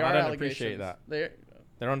right. true. They I are don't allegations. appreciate that. They're,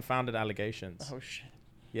 They're unfounded allegations. oh shit.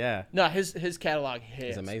 Yeah. No, his catalog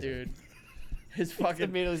hits, amazing. dude. His fucking.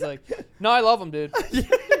 Immediately he's like, no, I love him, dude.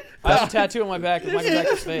 I have a tattoo on my back of Michael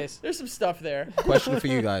Jackson's face. There's some stuff there. Question for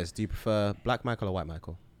you guys: do you prefer Black Michael or White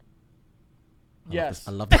Michael? Yes.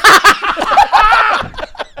 I love this. I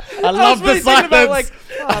was love really the thinking about, silence. like,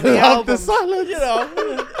 the I love the albums. silence. You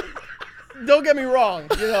know, don't get me wrong.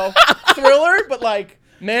 You know, Thriller, but like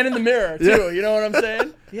Man in the Mirror too. You know what I'm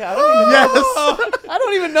saying? Yeah, I don't even Yes. I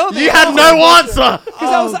don't even know. You had no answer.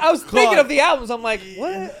 Because I was thinking of the albums. I'm like,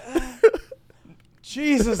 what?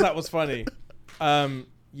 Jesus, that was funny.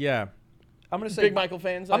 Yeah. I'm gonna say Big Michael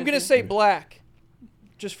fans. I'm gonna say black,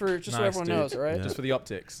 just so Nice, everyone dude. knows, all right? Yeah. Just for the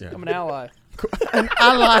optics. Yeah. I'm an ally. An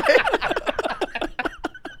ally.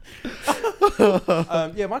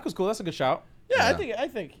 Yeah, Michael's cool. That's a good shout. Yeah, Yeah. I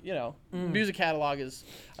think you know, music catalog is.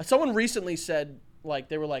 Someone recently said like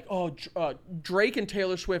they were like, oh, Drake and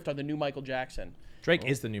Taylor Swift are the new Michael Jackson. Drake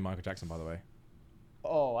is the new Michael Jackson, by the way.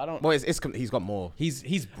 Oh, I don't. Well, he's got more. He's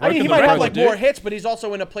I mean, he broken might the have record, like dude. more hits, but he's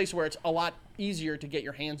also in a place where it's a lot easier to get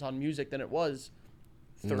your hands on music than it was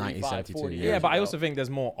 35, 1972, 40 yeah. years Yeah, but I ago. also think there's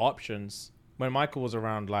more options. When Michael was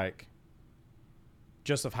around, like,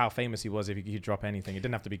 just of how famous he was, if he could drop anything, it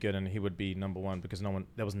didn't have to be good, and he would be number one because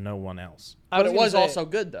there was no one else. But it gonna was say- also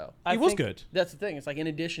good though. I He was think- good. That's the thing. It's like in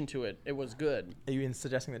addition to it, it was good. Are you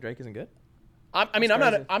suggesting that Drake isn't good? I mean, That's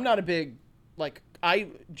crazy. I'm not a big like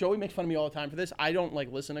Joey makes fun of me all the time for this. I don't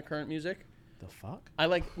like listen to current music. The fuck? I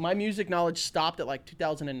like my music knowledge stopped at like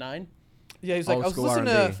 2009. Yeah, he's like, Old I was school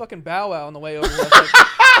listening R&B. to fucking Bow Wow on the way over. I was like,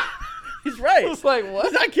 He's right. I was like, I'm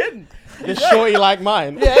what? not kidding. This shorty like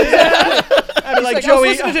mine. Yeah, exactly. I mean, like Like, I Joey.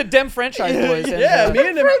 was listening to Dem Franchise Boys. and, yeah, me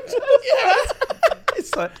and him.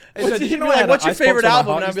 It's like, He'd be like, "What's your favorite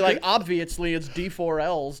album?" And I'd be like, "Obviously, it's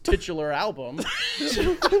D4L's titular album." I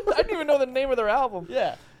didn't even know the name of their album.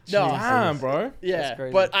 Yeah. No. damn, bro. Yeah. That's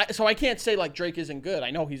crazy. But I can't say like Drake isn't good.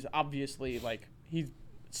 I know he's obviously like he's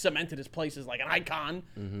cemented his place as like an icon,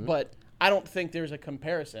 but I don't think there's a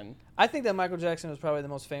comparison. I think that Michael Jackson was probably the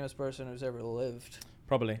most famous person who's ever lived.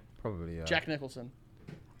 Probably. Probably. Jack Nicholson.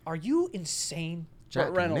 Are you insane? Jack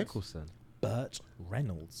Burt Reynolds. Nicholson. Burt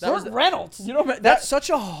Reynolds. That was Burt the- Reynolds. You know That's such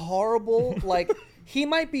a horrible, like, he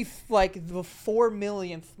might be like the 4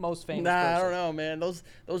 millionth most famous Nah, person. I don't know, man. Those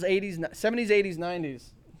 80s, 70s, 80s, 90s.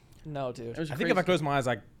 No, dude. It was I crazy. think if I close my eyes,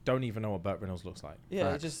 I don't even know what Burt Reynolds looks like. Yeah,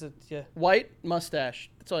 it Facts. just, yeah. White mustache.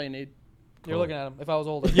 That's all you need. You're looking at him. If I was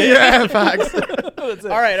older. Yeah, facts. That's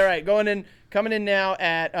it. All right. Coming in now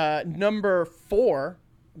at number 4.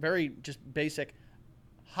 Very just basic.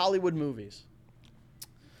 Hollywood movies.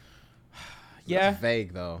 Yeah. That's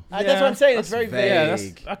vague though. That's what I'm saying. It's That's very vague.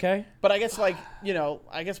 vague. Yeah, that's okay. But I guess I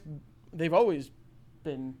guess they've always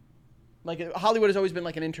been like Hollywood has always been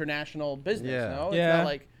like an international business. Yeah. No, Yeah.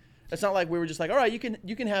 it's not like we were just like, all right, you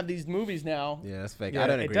can have these movies now. Yeah, that's fake. Yeah, I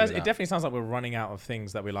don't it agree does. with It that. definitely sounds like we're running out of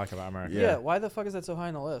things that we like about America. Yeah. Yeah. Why the fuck is that so high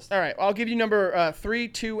on the list? All right, I'll give you number 3,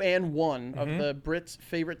 2, and 1 of the Brits'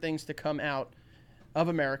 favorite things to come out of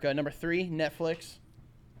America. Number 3, Netflix.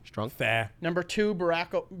 Strong. Fair. Number 2,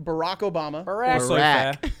 Barack Obama. Barack. Also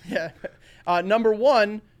Barack. fair. Yeah. Number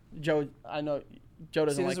 1, Joe. I know Joe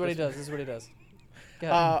doesn't See, this like is what he this. does. This is what he does. Go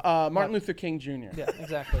ahead. Martin Luther King Jr. Yeah,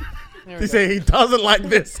 exactly. There we You go. say he doesn't like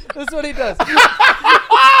this. This is what he does.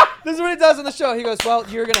 This is what he does on the show. He goes, well,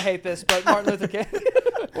 you're going to hate this, but Martin Luther King.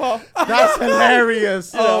 Well, That's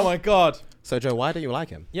hilarious. Oh my god. So Joe, why don't you like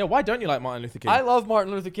him? Yeah. Why don't you like Martin Luther King? I love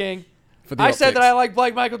Martin Luther King. For the I said that optics. I like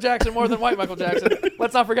Black Michael Jackson more than white Michael Jackson.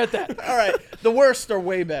 Let's not forget that. all right. The worst are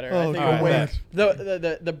way better. I think God. are way Alright.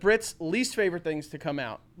 the Brits' least favorite things to come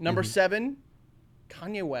out. Number 7,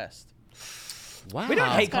 Kanye West. Wow. we don't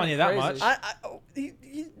hate kinda Kanye that crazy.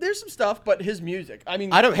 much. There's some stuff, but his music. I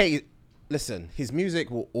mean, I don't hate. Listen, his music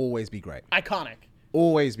will always be great. iconic.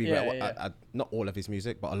 Always be Yeah, great. yeah. Not all of his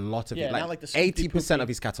music, but a lot of Yeah, it. not like the Scoopy 80% Poopy. of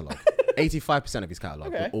his catalog. 85% of his catalog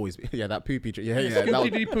Okay. will always be. Yeah, that poopy. Yeah, yeah. Scoopy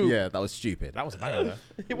That dee was, poop. yeah, that was stupid. That was a banger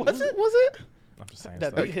though. It was it? Was it? I'm just saying.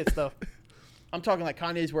 That stuff. big hit stuff. I'm talking like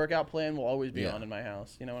Kanye's workout plan will always be Yeah. on in my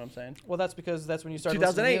house. You know what I'm saying? Well, that's because that's when you started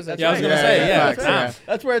listening to 2008. music. That's Yeah, I was right. gonna say. Yeah. facts, Damn.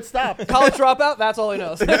 That's where it stopped. College dropout, that's all he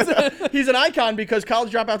knows. He's an icon because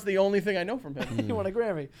College Dropout's the only thing I know from him. You won a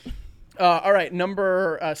Grammy. All right,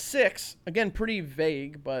 number 6. Again, pretty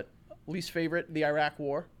vague, but least favorite, the Iraq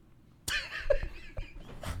War.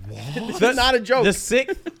 This is not a joke. The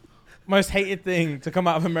sixth. most hated thing to come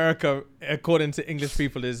out of America, according to English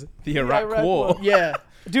people, is the Iraq Iraq War. War. Yeah.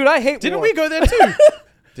 Dude, I hate Didn't war. we go there too?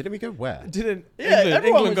 Didn't we go where? Didn't Yeah, everyone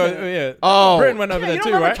England go? was there. Yeah. Oh. Britain went over Yeah, there you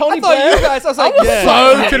too, don't remember right? Tony I thought Blair? you guys. I was like,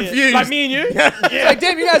 So confused. Like me and you. like,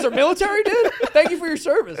 damn, you guys are military, dude. Thank you for your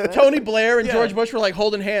service. Man. Tony Blair and Yeah. George Bush were like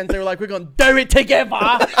holding hands. They were like, we're going to do it together.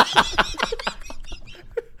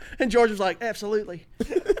 And George was like, absolutely.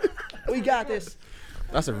 We got this.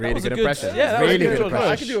 That's a really was a good good- impression. yeah, that was really good. good George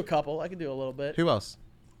impression. I could do a couple. I could do a little bit. Who else?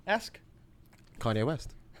 Ask. Kanye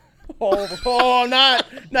West. Oh, not.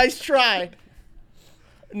 Nice try.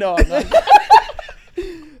 No, I'm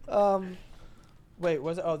not. Wait,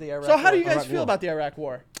 was it? Oh, the Iraq. So how do you War. guys feel about the Iraq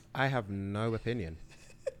War? I have no opinion.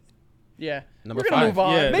 Yeah. Number We're going to 5. move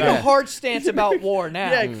on. Yeah, Make Yeah. a hard stance about war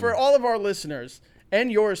now. Yeah, for all of our listeners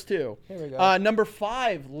and yours too. Here we go. Number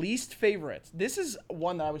 5, least favorites. This is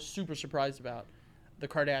one that I was super surprised about. The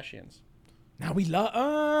Kardashians. Now we love.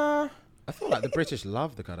 I feel like the British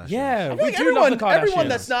love the Kardashians. Yeah, I we feel like do love the Kardashians. everyone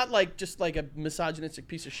that's not like just like a misogynistic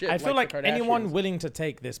piece of shit. I feel like the anyone Kardashians. willing to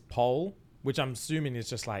take this poll, which I'm assuming is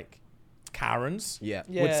just like Karens, Yeah.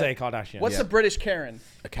 Yeah. would say Kardashians. What's Yeah. the British Karen?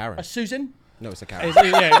 A Karen. A Susan? No, it's a Karen.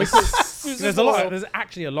 Yeah, there's a lot. Boyle. There's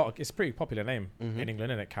actually a lot. It's a pretty popular name in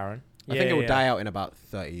England, isn't it, Karen? I think it will die out in about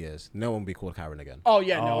 30 years. No one will be called Karen again. Oh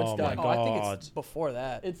yeah, no, Oh, it's done. my Oh, I think it's God. before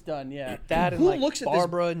that. It's done. Yeah. That and Who like looks at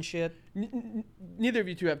Barbara and shit. this? Neither of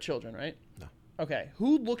you two have children, right? No. Okay.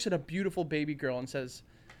 Who looks at a beautiful baby girl and says,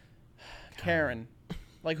 Karen?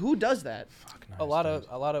 Like who does that? Fuck no, A lot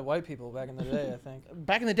of white people back in the day, I think.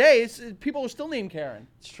 Back in the day, people were still named Karen.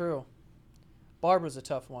 It's true. Barbara's a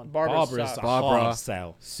tough one. Barbara Barbara's sucks. a Barbara. hard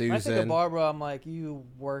sell. When I think of Susan. Barbara, I'm like, you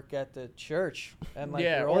work at the church and like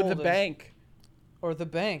yeah, you're or old the and- bank. or the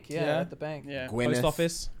bank. Yeah, Yeah. at the bank. Yeah. Gwyneth. Post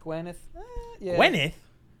office. Gwyneth. Yeah. Gwyneth?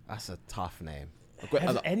 That's a tough name.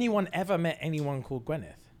 Has anyone ever met anyone called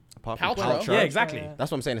Gwyneth? Apart from Paltrow? Paltrow. Yeah, exactly. Yeah. That's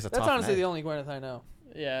what I'm saying. It's a That's tough honestly name. the only Gwyneth I know.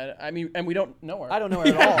 Yeah, I mean, and we don't know her. I don't know her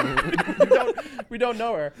at all. we don't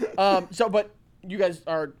know her. But you guys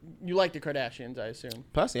you like the Kardashians, I assume.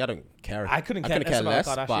 Personally, I don't care. I couldn't care less about less,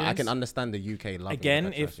 but I Kardashians. can understand the UK love Again,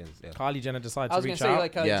 the if Kardashians. Yeah. Kylie Jenner decides I was to gonna reach say out,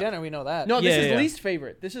 like Kylie Yeah. Jenner. We know that. No, this Yeah, is yeah. least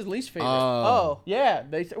favorite. This is least favorite. Oh. Yeah,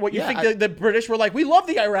 what you Yeah, think the British were like? We love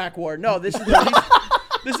the Iraq War. No, this is the least,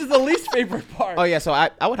 this is the least favorite part. Oh yeah, so I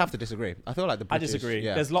would have to disagree. I feel like the I British, disagree.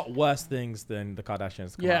 Yeah. There's a lot worse things than the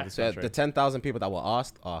Kardashians. Come Yeah. out of this So country. the 10,000 people that were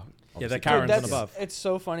asked are they're obviously Karens Dude, and above. It's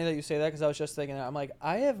so funny that you say that because I was just thinking that. I'm like,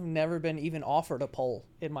 I have never been even offered a poll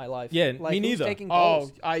in my life. Yeah, like, me who's neither. Taking Oh,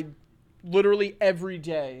 polls? I literally every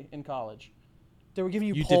day in college. They were giving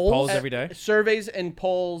you You did polls, polls every day? Surveys and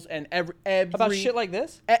polls and every about shit like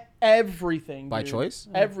this. everything By dude. choice?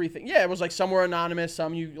 Everything. Yeah, it was like some were anonymous,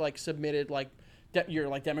 some you like submitted like your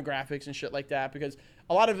like demographics and shit like that because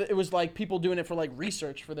a lot of it was like people doing it for like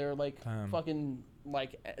research for their like fucking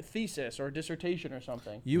like thesis or dissertation or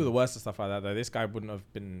something. You were the worst at stuff like that, though. This guy wouldn't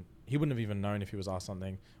have been. He wouldn't have even known if he was asked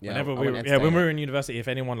something. Yeah, Whenever I we, wouldn't were, entertain when we it. were in university, if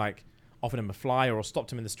anyone like offered him a flyer or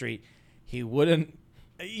stopped him in the street, he wouldn't.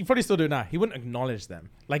 You probably still do it now. He wouldn't acknowledge them.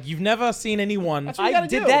 Like you've never seen anyone. That's what you I gotta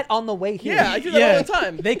did do. that on the way here. Yeah, I do that all the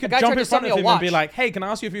time. They could guy jump tried to in sell front me of a him and be watch. like, "Hey, can I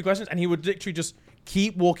ask you a few questions?" And he would literally just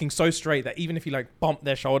keep walking so straight that even if he like bumped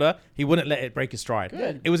their shoulder, he wouldn't let it break his stride.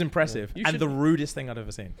 Good. It was impressive You and should- the rudest thing I'd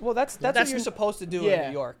ever seen. Well, that's what That's you're n- supposed to do yeah. in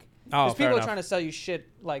New York. Oh, Because fair people are enough. trying to sell you shit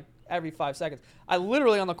like every 5 seconds. I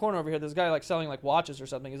literally on the corner over here, this guy like selling like watches or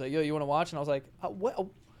something. He's like, "Yo, you want a watch?" And I was like, "What?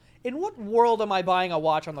 In what world am I buying a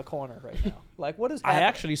watch on the corner right now? Like, what is I happening?"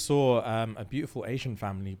 actually saw a beautiful Asian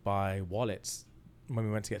family buy wallets when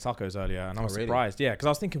we went to get tacos earlier, and I was really? surprised. Yeah, because I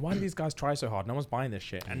was thinking, why do these guys try so hard? No one's buying this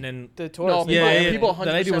shit. And then the No, tourists. people, Yeah, yeah, yeah. people The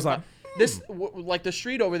 100% lady was like, this like the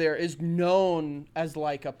street over there is known as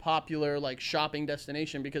like a popular like shopping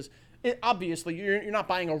destination because obviously you're not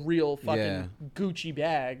buying a real fucking Yeah. Gucci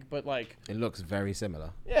bag, but like It looks very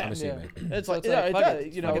similar. Yeah. I'm Yeah. assuming. it's So like it's yeah, like, it fuck does,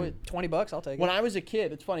 it, you know. fucking $20, I'll take When it. I was a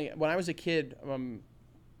kid, it's funny. When I was a kid,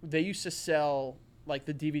 they used to sell like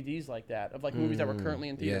the DVDs like that of like movies that were currently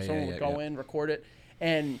in theaters. Yeah, Someone yeah, would yeah, go yeah. in, record it,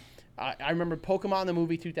 and I remember Pokemon the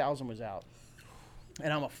movie 2000 was out,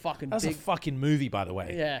 and I'm a fucking that's big a fucking movie, by the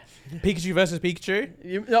way. yeah. Pikachu versus Pikachu.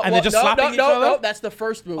 And they're just slapping each other? No, that's the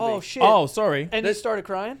first movie. Oh shit! Oh, sorry. and you started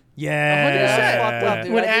crying. Yeah. 100%. Fucked up,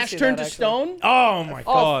 dude. When I did Ash see turned that, to actually. stone, Oh my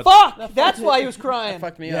Oh god. fuck! That's why he was crying. that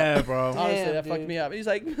fucked me Yeah, up. bro. Honestly, Damn, that fucked dude. me up. He's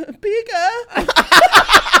like, Pika!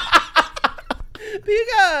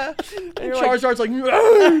 Pika! And you're like- Charizard's like,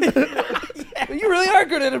 You really are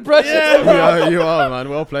good at impressions. You are, man.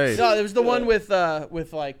 Well played. No, it was the one with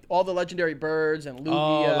like all the legendary birds and Lugia.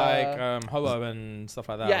 Oh, like Ho-Oh and stuff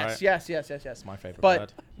like that, yes, right? yes. That's my favorite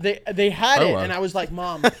But bird. they had it, Ho-Oh. and I was like,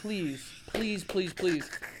 Mom, please, please, please, please.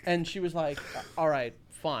 And she was like, all right,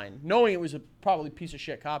 fine, knowing it was a probably piece of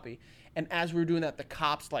shit copy. And as we were doing that, the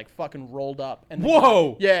cops like fucking rolled up. And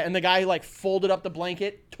Whoa! And the guy like folded up the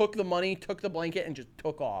blanket, took the money, took the blanket, and just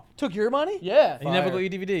took off. Took your money? Yeah. You never got your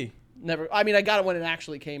DVD? Never. I mean, I got it when it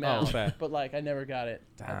actually came out. fair. But like, I never got it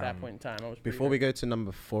at that Damn. point in time. I was Before we go to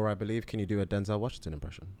number 4, I believe, can you do a Denzel Washington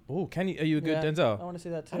impression? Oh, can you? Are you a good Yeah, Denzel? I want to see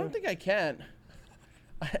that too. I don't think I can.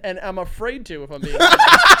 And I'm afraid to, if I'm being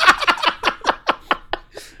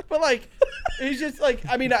But like, he's just like,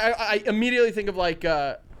 I mean, I immediately think of like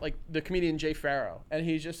the comedian Jay Farrow, and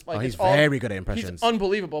he's just like, He's it's all- very good at impressions. He's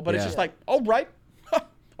unbelievable, but it's Yeah. just like, all right,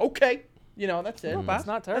 okay, you know, that's it. That's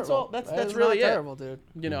not terrible. That's all. That's That is really not it. terrible, dude.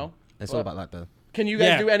 You know, It's all about like the can you guys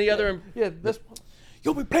Yeah. do any other? Yeah, this.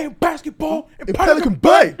 You'll be playing basketball in Pelican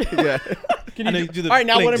Bay. Yeah. Can I know you you do the all right,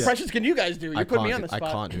 now what blinks. impressions can you guys do? You put me on the I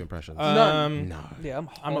spot. can't do impressions. None. no. Yeah, I'm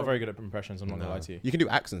not horrible. very good at impressions. I'm not gonna lie to you. You can do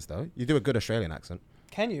accents though. You do a good Australian accent.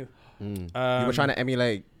 Can you, You were trying to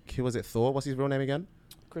emulate. Who was it? Thor. What's his real name again?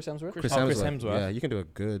 Chris Hemsworth? Chris- Chris Hemsworth. Yeah, you can do a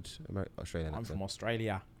good Australian I'm accent. from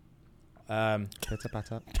Australia. Pitter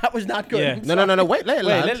patter. That was not good. Yeah. No. Wait, let it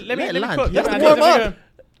land. let me land. cook. You have Let to me warm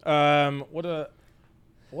add- up.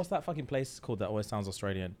 What's that fucking place called that always sounds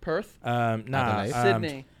Australian? Perth, Nah, Adelaide.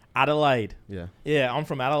 Sydney. Adelaide. Yeah. Yeah, I'm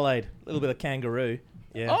from Adelaide. A little bit of kangaroo.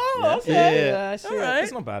 Yeah. Oh, yeah. okay. Yeah. I see All it. right.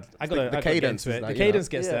 It's not bad. I the got to cadence get into is it. like, The you know. cadence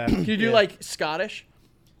gets Yeah. there. Can you do Yeah. like Scottish?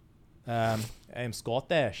 I'm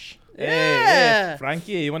Scottish. Yeah. Hey,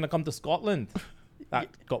 Frankie, you want to come to Scotland? That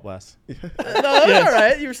got worse. No, that's all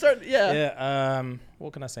right. You were starting. Yeah. Yeah.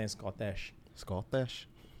 What can I say in Scottish? Scottish.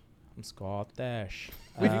 I'm Scottish.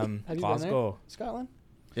 Have you been there? Glasgow. Scotland?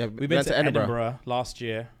 Yeah, We've been to Edinburgh last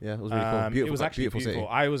year. Yeah, it was really cool. Beautiful, It was actually beautiful beautiful.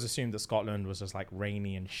 city. I always assumed that Scotland was just like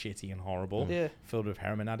rainy and shitty and horrible, Yeah. filled with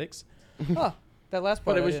heroin addicts. Huh. That last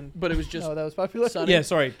part. But it I was. didn't But it was just. know that was popular. sunny. Yeah,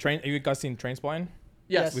 sorry. Have you guys seen Trainspotting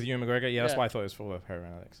Yes. with Ewan McGregor? Yeah, that's Yeah. why I thought it was full of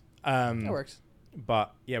heroin addicts. That works.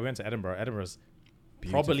 But yeah, we went to Edinburgh. Edinburgh's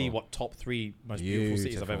probably Beautiful. what top 3 most beautiful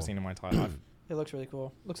cities I've ever Beautiful. seen in my entire life. It looks really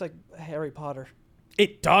cool. Looks like Harry Potter.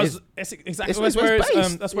 It does. It's exactly it's that's where where it's it's,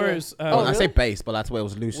 based. that's where Yeah. it's. Oh, I say really? base, but that's where it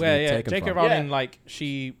was loosely Where yeah, taken J.K. from. Rowling Yeah. like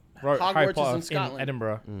she wrote Hogwarts Harry is Potter in Scotland.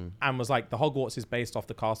 Edinburgh and was like the Hogwarts is based off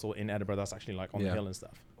the castle in Edinburgh that's actually like on the Yeah. hill and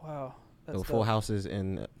stuff. Wow. There That's were 4 dope. houses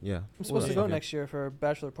in. Yeah. I'm supposed to go Yeah. next year for a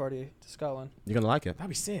bachelor party to Scotland. You're gonna like it. That'd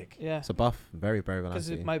be sick. Yeah. It's a buff, very, very nice. Because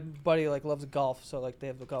city. my buddy like loves golf, so like they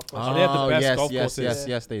have the golf course. Oh, they have the best yes, golf yes, courses. yes,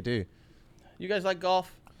 yes, they do. You guys like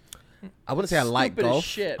golf? I wouldn't say I like Stupid as golf.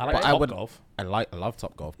 shit, I right? like I top would- golf. I love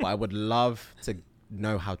top golf, but I would love to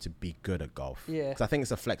know how to be good at golf. Yeah. Because I think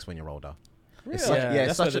it's a flex when you're older. It's Really? such, yeah, it's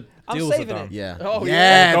that's where such the I'm deals are saving done. it. yeah. Oh, yeah,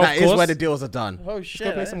 yeah. Golf that is where course? the deals are done. Oh Let's shit! go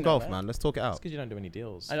I play didn't some know golf, that. man. Let's talk it It's out. because you don't do any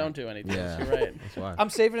deals. I don't do any deals. Yeah. You're right. That's why. I'm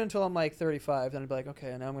saving it until I'm like 35. Then I'd be like,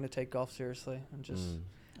 okay, now I'm going to take golf seriously and just.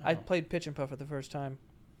 I Oh. played pitch and putt for the first time.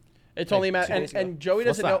 It's Like only 2 matter, days ago. and Joey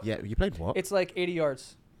What's doesn't know. that? Yeah, you played what? It's like 80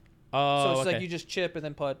 yards. Oh, So it's okay. like you just chip and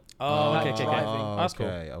then putt. Oh, not okay, okay, driving. okay. That's cool.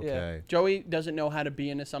 Okay, okay. Joey doesn't know how to be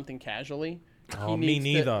into something casually. Oh, me needs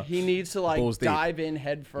neither. he needs to like Balls deep. dive in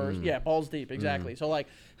head first. Yeah, balls deep, exactly. So like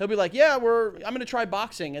he'll be like, "Yeah, I'm gonna try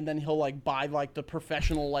boxing," and then he'll like buy like the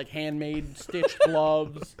professional like handmade stitched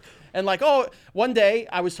gloves, and like one day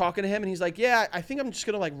I was talking to him and he's like, "Yeah, I think I'm just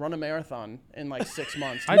gonna like run a marathon in like 6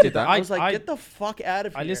 months." I did that. I was like, "Get the fuck out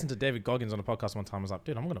of here!" I listened to David Goggins on a podcast one time. I was like,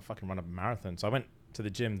 dude, I'm going to fucking run a marathon. So I went to the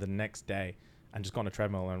gym the next day and just got on a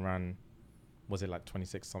treadmill and ran, was it like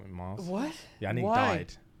 26 something miles? What? Yeah, I nearly Why?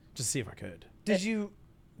 died. Just to see if I could. Did you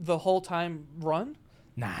the whole time run?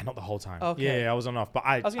 Nah, not the whole time. Okay. Yeah, I was on off. But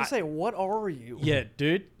I I was going to say, what are you? yeah,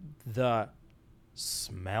 dude, the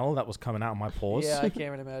smell that was coming out of my pores, Yeah, I can't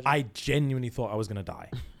even imagine. I genuinely thought I was going to die.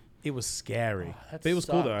 It was scary. that But it was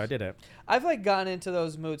cool though. sucks. I did it. I've like gotten into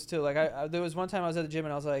those moods too. Like I there was one time I was at the gym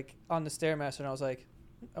and I was like on the Stairmaster and I was like,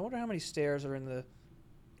 I wonder how many stairs are in the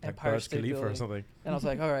Like Empire Burj State Khalifa or Building. something. And I was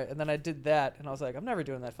like, all right. And then I did that and I was like, I'm never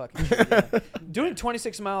doing that fucking shit again. Doing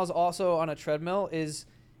 26 miles also on a treadmill is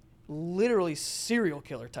literally serial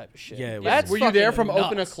killer type of shit. Yeah, it was. That's Were you there fucking from open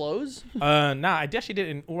to nuts. close? Nah, I actually did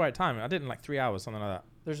it in all right time. I did it in like 3 hours, something like that.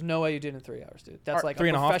 There's no way you did it in 3 hours, dude. That's like 3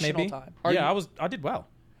 and a half, professional maybe. time. I did well.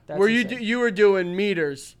 That's Were you insane. you were doing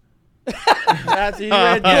meters? That's he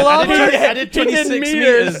Yeah, read I did kilometers. I did 26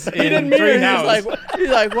 meters He did in meters. 3 hours. He's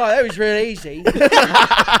like, wow, that was really easy.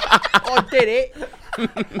 I did it.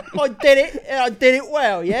 I did it, and I did it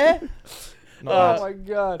well. Yeah. Not Oh bad. my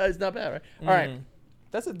god. That's not bad, right? All right.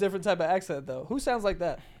 That's a different type of accent, though. Who sounds like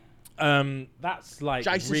that? That's like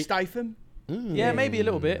Jason Statham. yeah, maybe a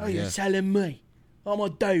little bit. Oh, you're telling me I'm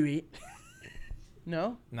gonna do it?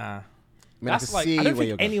 No. Nah, I mean, I that's can like see I don't where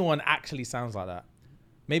you're think going. anyone actually sounds like that.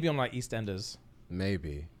 Maybe on like EastEnders,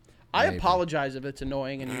 Maybe. I Maybe. apologize if it's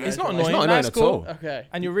annoying. And you it's guys not are annoying. It's not That's annoying at cool. all. Okay.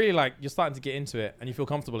 And you're really like you're starting to get into it, and you feel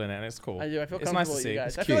comfortable in it, and it's cool. I do. I feel it's comfortable nice to with see. you guys.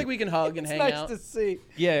 It's I feel cute. like we can hug and It's hang nice out. to see.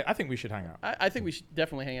 Yeah, I think we should hang out. I think we should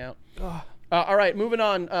definitely hang out. All right, moving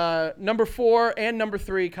on. Number 4 and number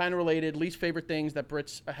 3, kind of related. Least favorite things that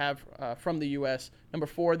Brits have from the U.S. Number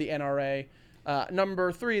 4, the NRA.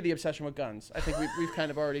 Number 3, the obsession with guns. I think we've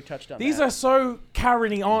kind of already touched on These that. are so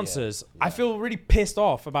carrying answers. I feel really pissed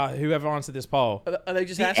off about whoever answered this poll. Are they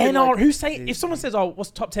just The asking? NRA. Like, Who's saying? If someone says, "Oh,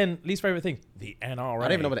 what's top 10 least favorite thing?" The NRA. I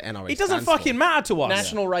don't even know what the NRA It doesn't stands for. fucking matter to us.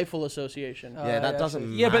 National Rifle Association. Yeah, that yeah, doesn't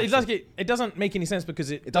actually. Yeah, but matter. it doesn't make any sense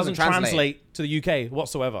because it doesn't doesn't translate. translate to the UK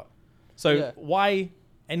whatsoever. So Yeah. why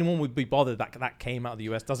anyone would be bothered that came out of the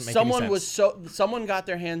US doesn't make any sense. Someone got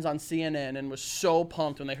their hands on CNN and was so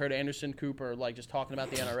pumped when they heard Anderson Cooper like just talking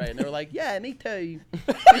about the NRA, and they were like, "Yeah, me too."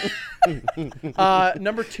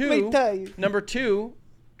 Number 2. Me too. Number 2,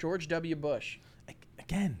 George W. Bush.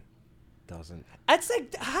 Again. Doesn't. I'd say,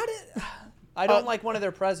 how did... I don't like one of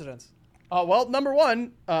their presidents. Well, number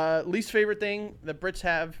 1, least favorite thing that Brits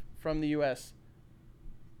have from the U.S.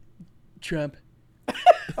 Trump.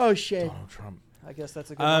 Oh shit! Donald Trump. I guess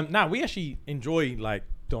that's a good one. Now we actually enjoy like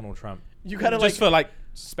Donald Trump. You gotta just for like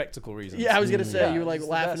spectacle reasons. Yeah, I was gonna say Yeah, you were like he's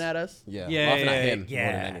the laughing best. at us. Yeah. Yeah, Laughing at yeah, him more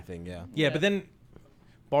yeah. than anything. Yeah. Yeah, but then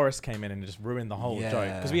Boris came in and just ruined the whole Yeah.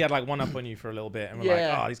 joke because we had like one up on you for a little bit and we're Yeah.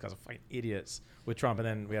 like, oh, these guys are fucking idiots with Trump, and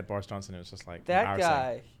then we had Boris Johnson. It was just like That embarrassing.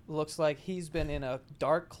 guy looks like he's been in a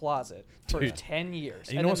dark closet for Dude. 10 years.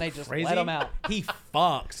 And you And, know then what's they just crazy? let him out. He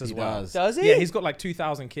fucks as He well. does. Does he? Yeah, he's got like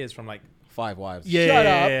 2,000 kids from like 5 wives. yeah, Shut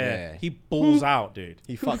yeah, up. yeah. Yeah. He balls out, dude.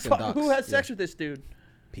 He Who, fucks and ducks. who has sex yeah. with this dude?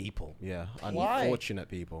 People. Yeah. Why? Unfortunate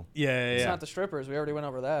people. Yeah, yeah, It's yeah. not the strippers. We already went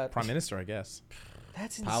over that. Prime Minister, I guess.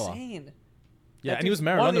 That's Power. insane. Yeah, That and he dude's was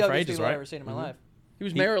mayor of one London the for ugliest ages, people I've right? ever seen in my life. He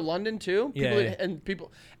was mayor of London too. Yeah, People, yeah. And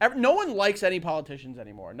people, no one likes any politicians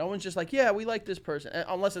anymore. No one's just like, yeah, we like this person,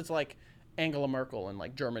 unless it's like Angela Merkel in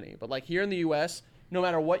like Germany. But like here in the U.S., no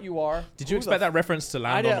matter what you are, Did you Who the expect that reference to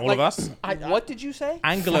land I on all of us? What did you say?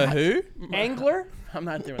 Angela who? Angler? I'm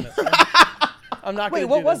not doing this. I'm not. Wait, gonna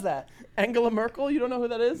what do was this. that? Angela Merkel? You don't know who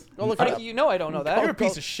that is? Go look it up. You know I don't know that. You're a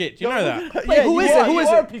piece of shit. You know that. Wait, who you is are- it? Who you is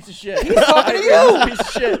are it? a piece of shit. He's talking to you. You're a piece of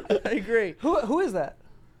shit. I agree. Who is that?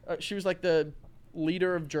 She was like the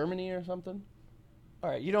leader of Germany or something. All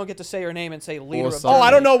right, you don't get to say her name and say leader of something. Oh, I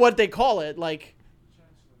Germany. don't know what they call it. Like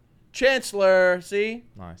Chancellor. See,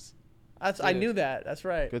 Nice. I knew that. That's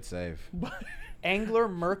right. Good save. Angler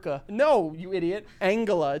Merca. No, you idiot.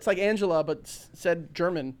 Angela. It's like Angela, but said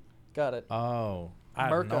German. Got it. Oh, I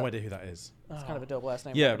have Merca. no idea who that is. It's kind of a dope last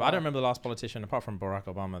name. Yeah, but I don't remember the last politician apart from Barack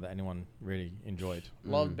Obama that anyone really enjoyed.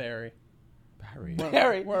 Love Barry. Barry.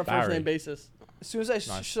 Barry. We're on a Barry. first name basis. As soon as I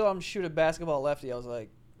Nice. saw him shoot a basketball lefty, I was like,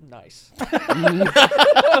 nice.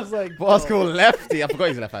 I was like, What's oh. called lefty? I forgot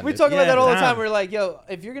he's left-handed. We talk about Yeah, that all the damn. time. We're like, yo,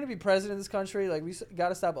 if you're gonna be president of this country, like we got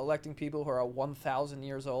to stop electing people who are 1,000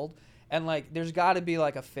 years old, and like there's got to be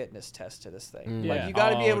like a fitness test to this thing. Yeah. Like you got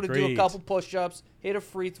to be Oh, able to do a agreed. couple push-ups, hit a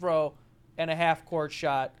free throw, and a half-court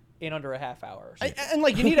shot in under a half hour. Or something. And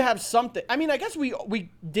like you need to have something. I mean, I guess we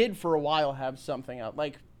did for a while have something out.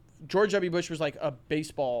 Like George W. Bush was like a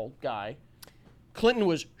baseball guy. Clinton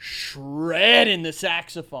was shredding the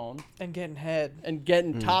saxophone And getting head. and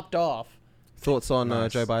getting topped off. Thoughts on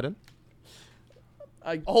Nice. Joe Biden?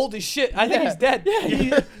 Holy shit! I think Yeah. he's dead. Yeah,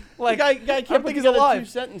 he, like guy I can't don't put think he's together alive. 2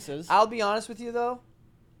 sentences. I'll be honest with you though,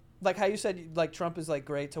 like how you said, like Trump is like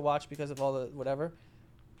great to watch because of all the whatever.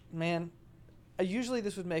 Man, usually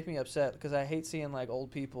this would make me upset because I hate seeing like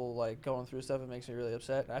old people like going through stuff. It makes me really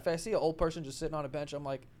upset. If I see an old person just sitting on a bench, I'm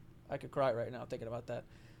like, I could cry right now thinking about that.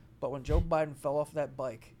 But when Joe Biden fell off that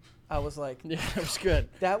bike, I was like, Yeah, it was good.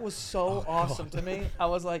 that was so awesome to me. I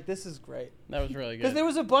was like, this is great. That was really Because good. there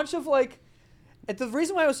was a bunch of like, the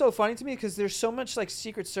reason why it was so funny to me because there's so much like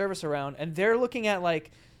Secret Service around, and they're looking at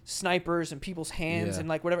like snipers and people's hands Yeah. and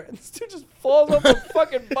like whatever. And this dude just falls off the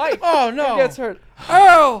fucking bike. Oh, no. And gets hurt.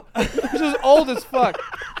 Oh, he's just old as fuck.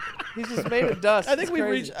 He's just made of dust. I think It's we've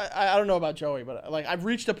crazy. reached. I don't know about Joey, but like I've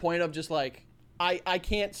reached a point of just like I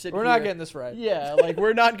can't sit. We're here. not getting this right. Yeah, like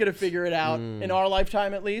we're not gonna figure it out in our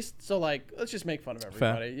lifetime at least. So like, let's just make fun of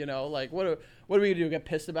everybody. You know, like what are we gonna do? Get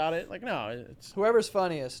pissed about it? Like no, it's. Whoever's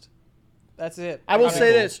funniest. That's it. I will Okay,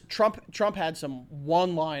 say cool. this: Trump had some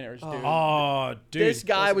one-liners, dude. Oh, dude. This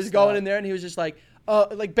guy doesn't was going stop. in there and he was just like,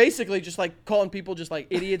 like basically just like calling people just like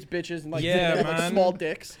idiots, bitches, and like, Yeah, like man. small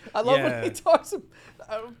dicks. I love Yeah. when he talks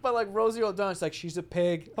about like Rosie O'Donnell. It's like she's a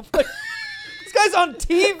pig. I'm like, this guy's on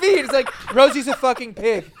TV. And he's like, Rosie's a fucking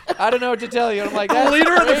pig. I don't know what to tell you. And I'm like, that's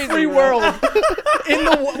Leader of the crazy, free bro. world in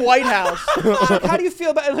the White House. Like, how do you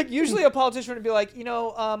feel about? And like, usually a politician would be like,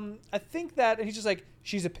 I think that, and he's just like,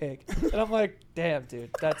 she's a pig. And I'm like, damn, dude,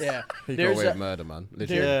 that's Yeah. He got There's away a with murder, man. there-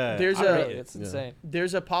 Legit. Yeah. there's I a rate it. It's insane.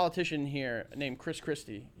 there's a politician here named Chris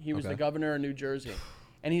Christie. He was Okay. the governor of New Jersey,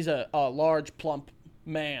 and he's a large, plump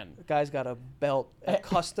man. The guy's got a belt, a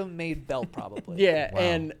custom-made belt, probably. Yeah, Wow.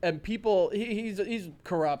 and people, he's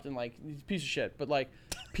corrupt and like he's a piece of shit. But like,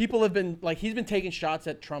 people have been like he's been taking shots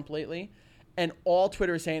at Trump lately, and all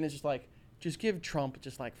Twitter is saying is just like, just give Trump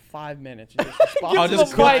just like 5 minutes. And just respond. I'll Give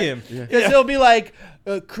just him a cook bite. him. Because he'll be like,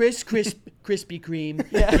 Krispy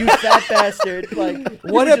Kreme, you fat bastard. Like,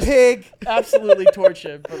 What he a would just pig. Absolutely torch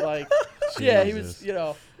him. But like, yeah, he was,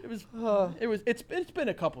 Jesus. it's been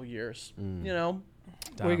a couple years, you know.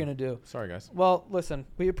 What are you Damn. gonna do? Sorry, guys. Well, listen,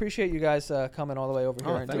 we appreciate you guys coming all the way over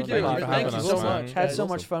here and thank doing you. the Thank you podcast. for having us, so man. much. Had Guys, so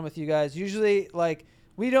much fun with you guys. Usually, like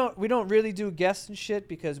we don't really do guests and shit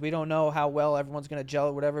because we don't know how well everyone's gonna gel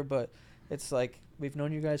or whatever. But it's like we've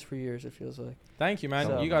known you guys for years. It feels like. Thank you, man.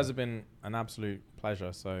 So- You guys have been an absolute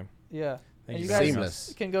pleasure. So Yeah. thank And you. you for guys having us.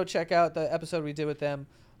 Seamless. can go check out the episode we did with them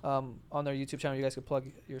on their YouTube channel. You guys could plug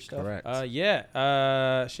your stuff. Correct.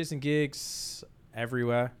 Shits and gigs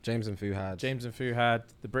everywhere. James and Fuhad. James and Fuhad,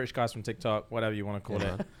 the British guys from TikTok, whatever you want to call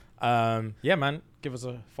Yeah, it. Yeah, man, give us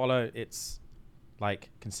a follow. It's like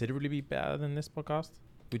considerably better than this podcast.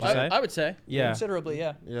 Would you say? I would say Yeah. Considerably,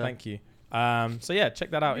 yeah. Yeah. Thank you. So yeah,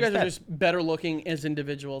 check that out. you guys are instead. just better looking as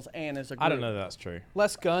individuals and as a group. I don't know that that's true.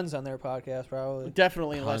 Less guns on their podcast, probably.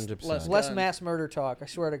 Definitely less 100%. Less guns. mass murder talk. I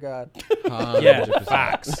swear to God. 100%.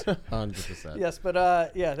 Facts. 100%. Yes,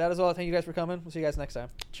 but yeah, that is all. Thank you guys for coming. We'll see you guys next time.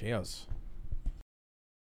 Cheers.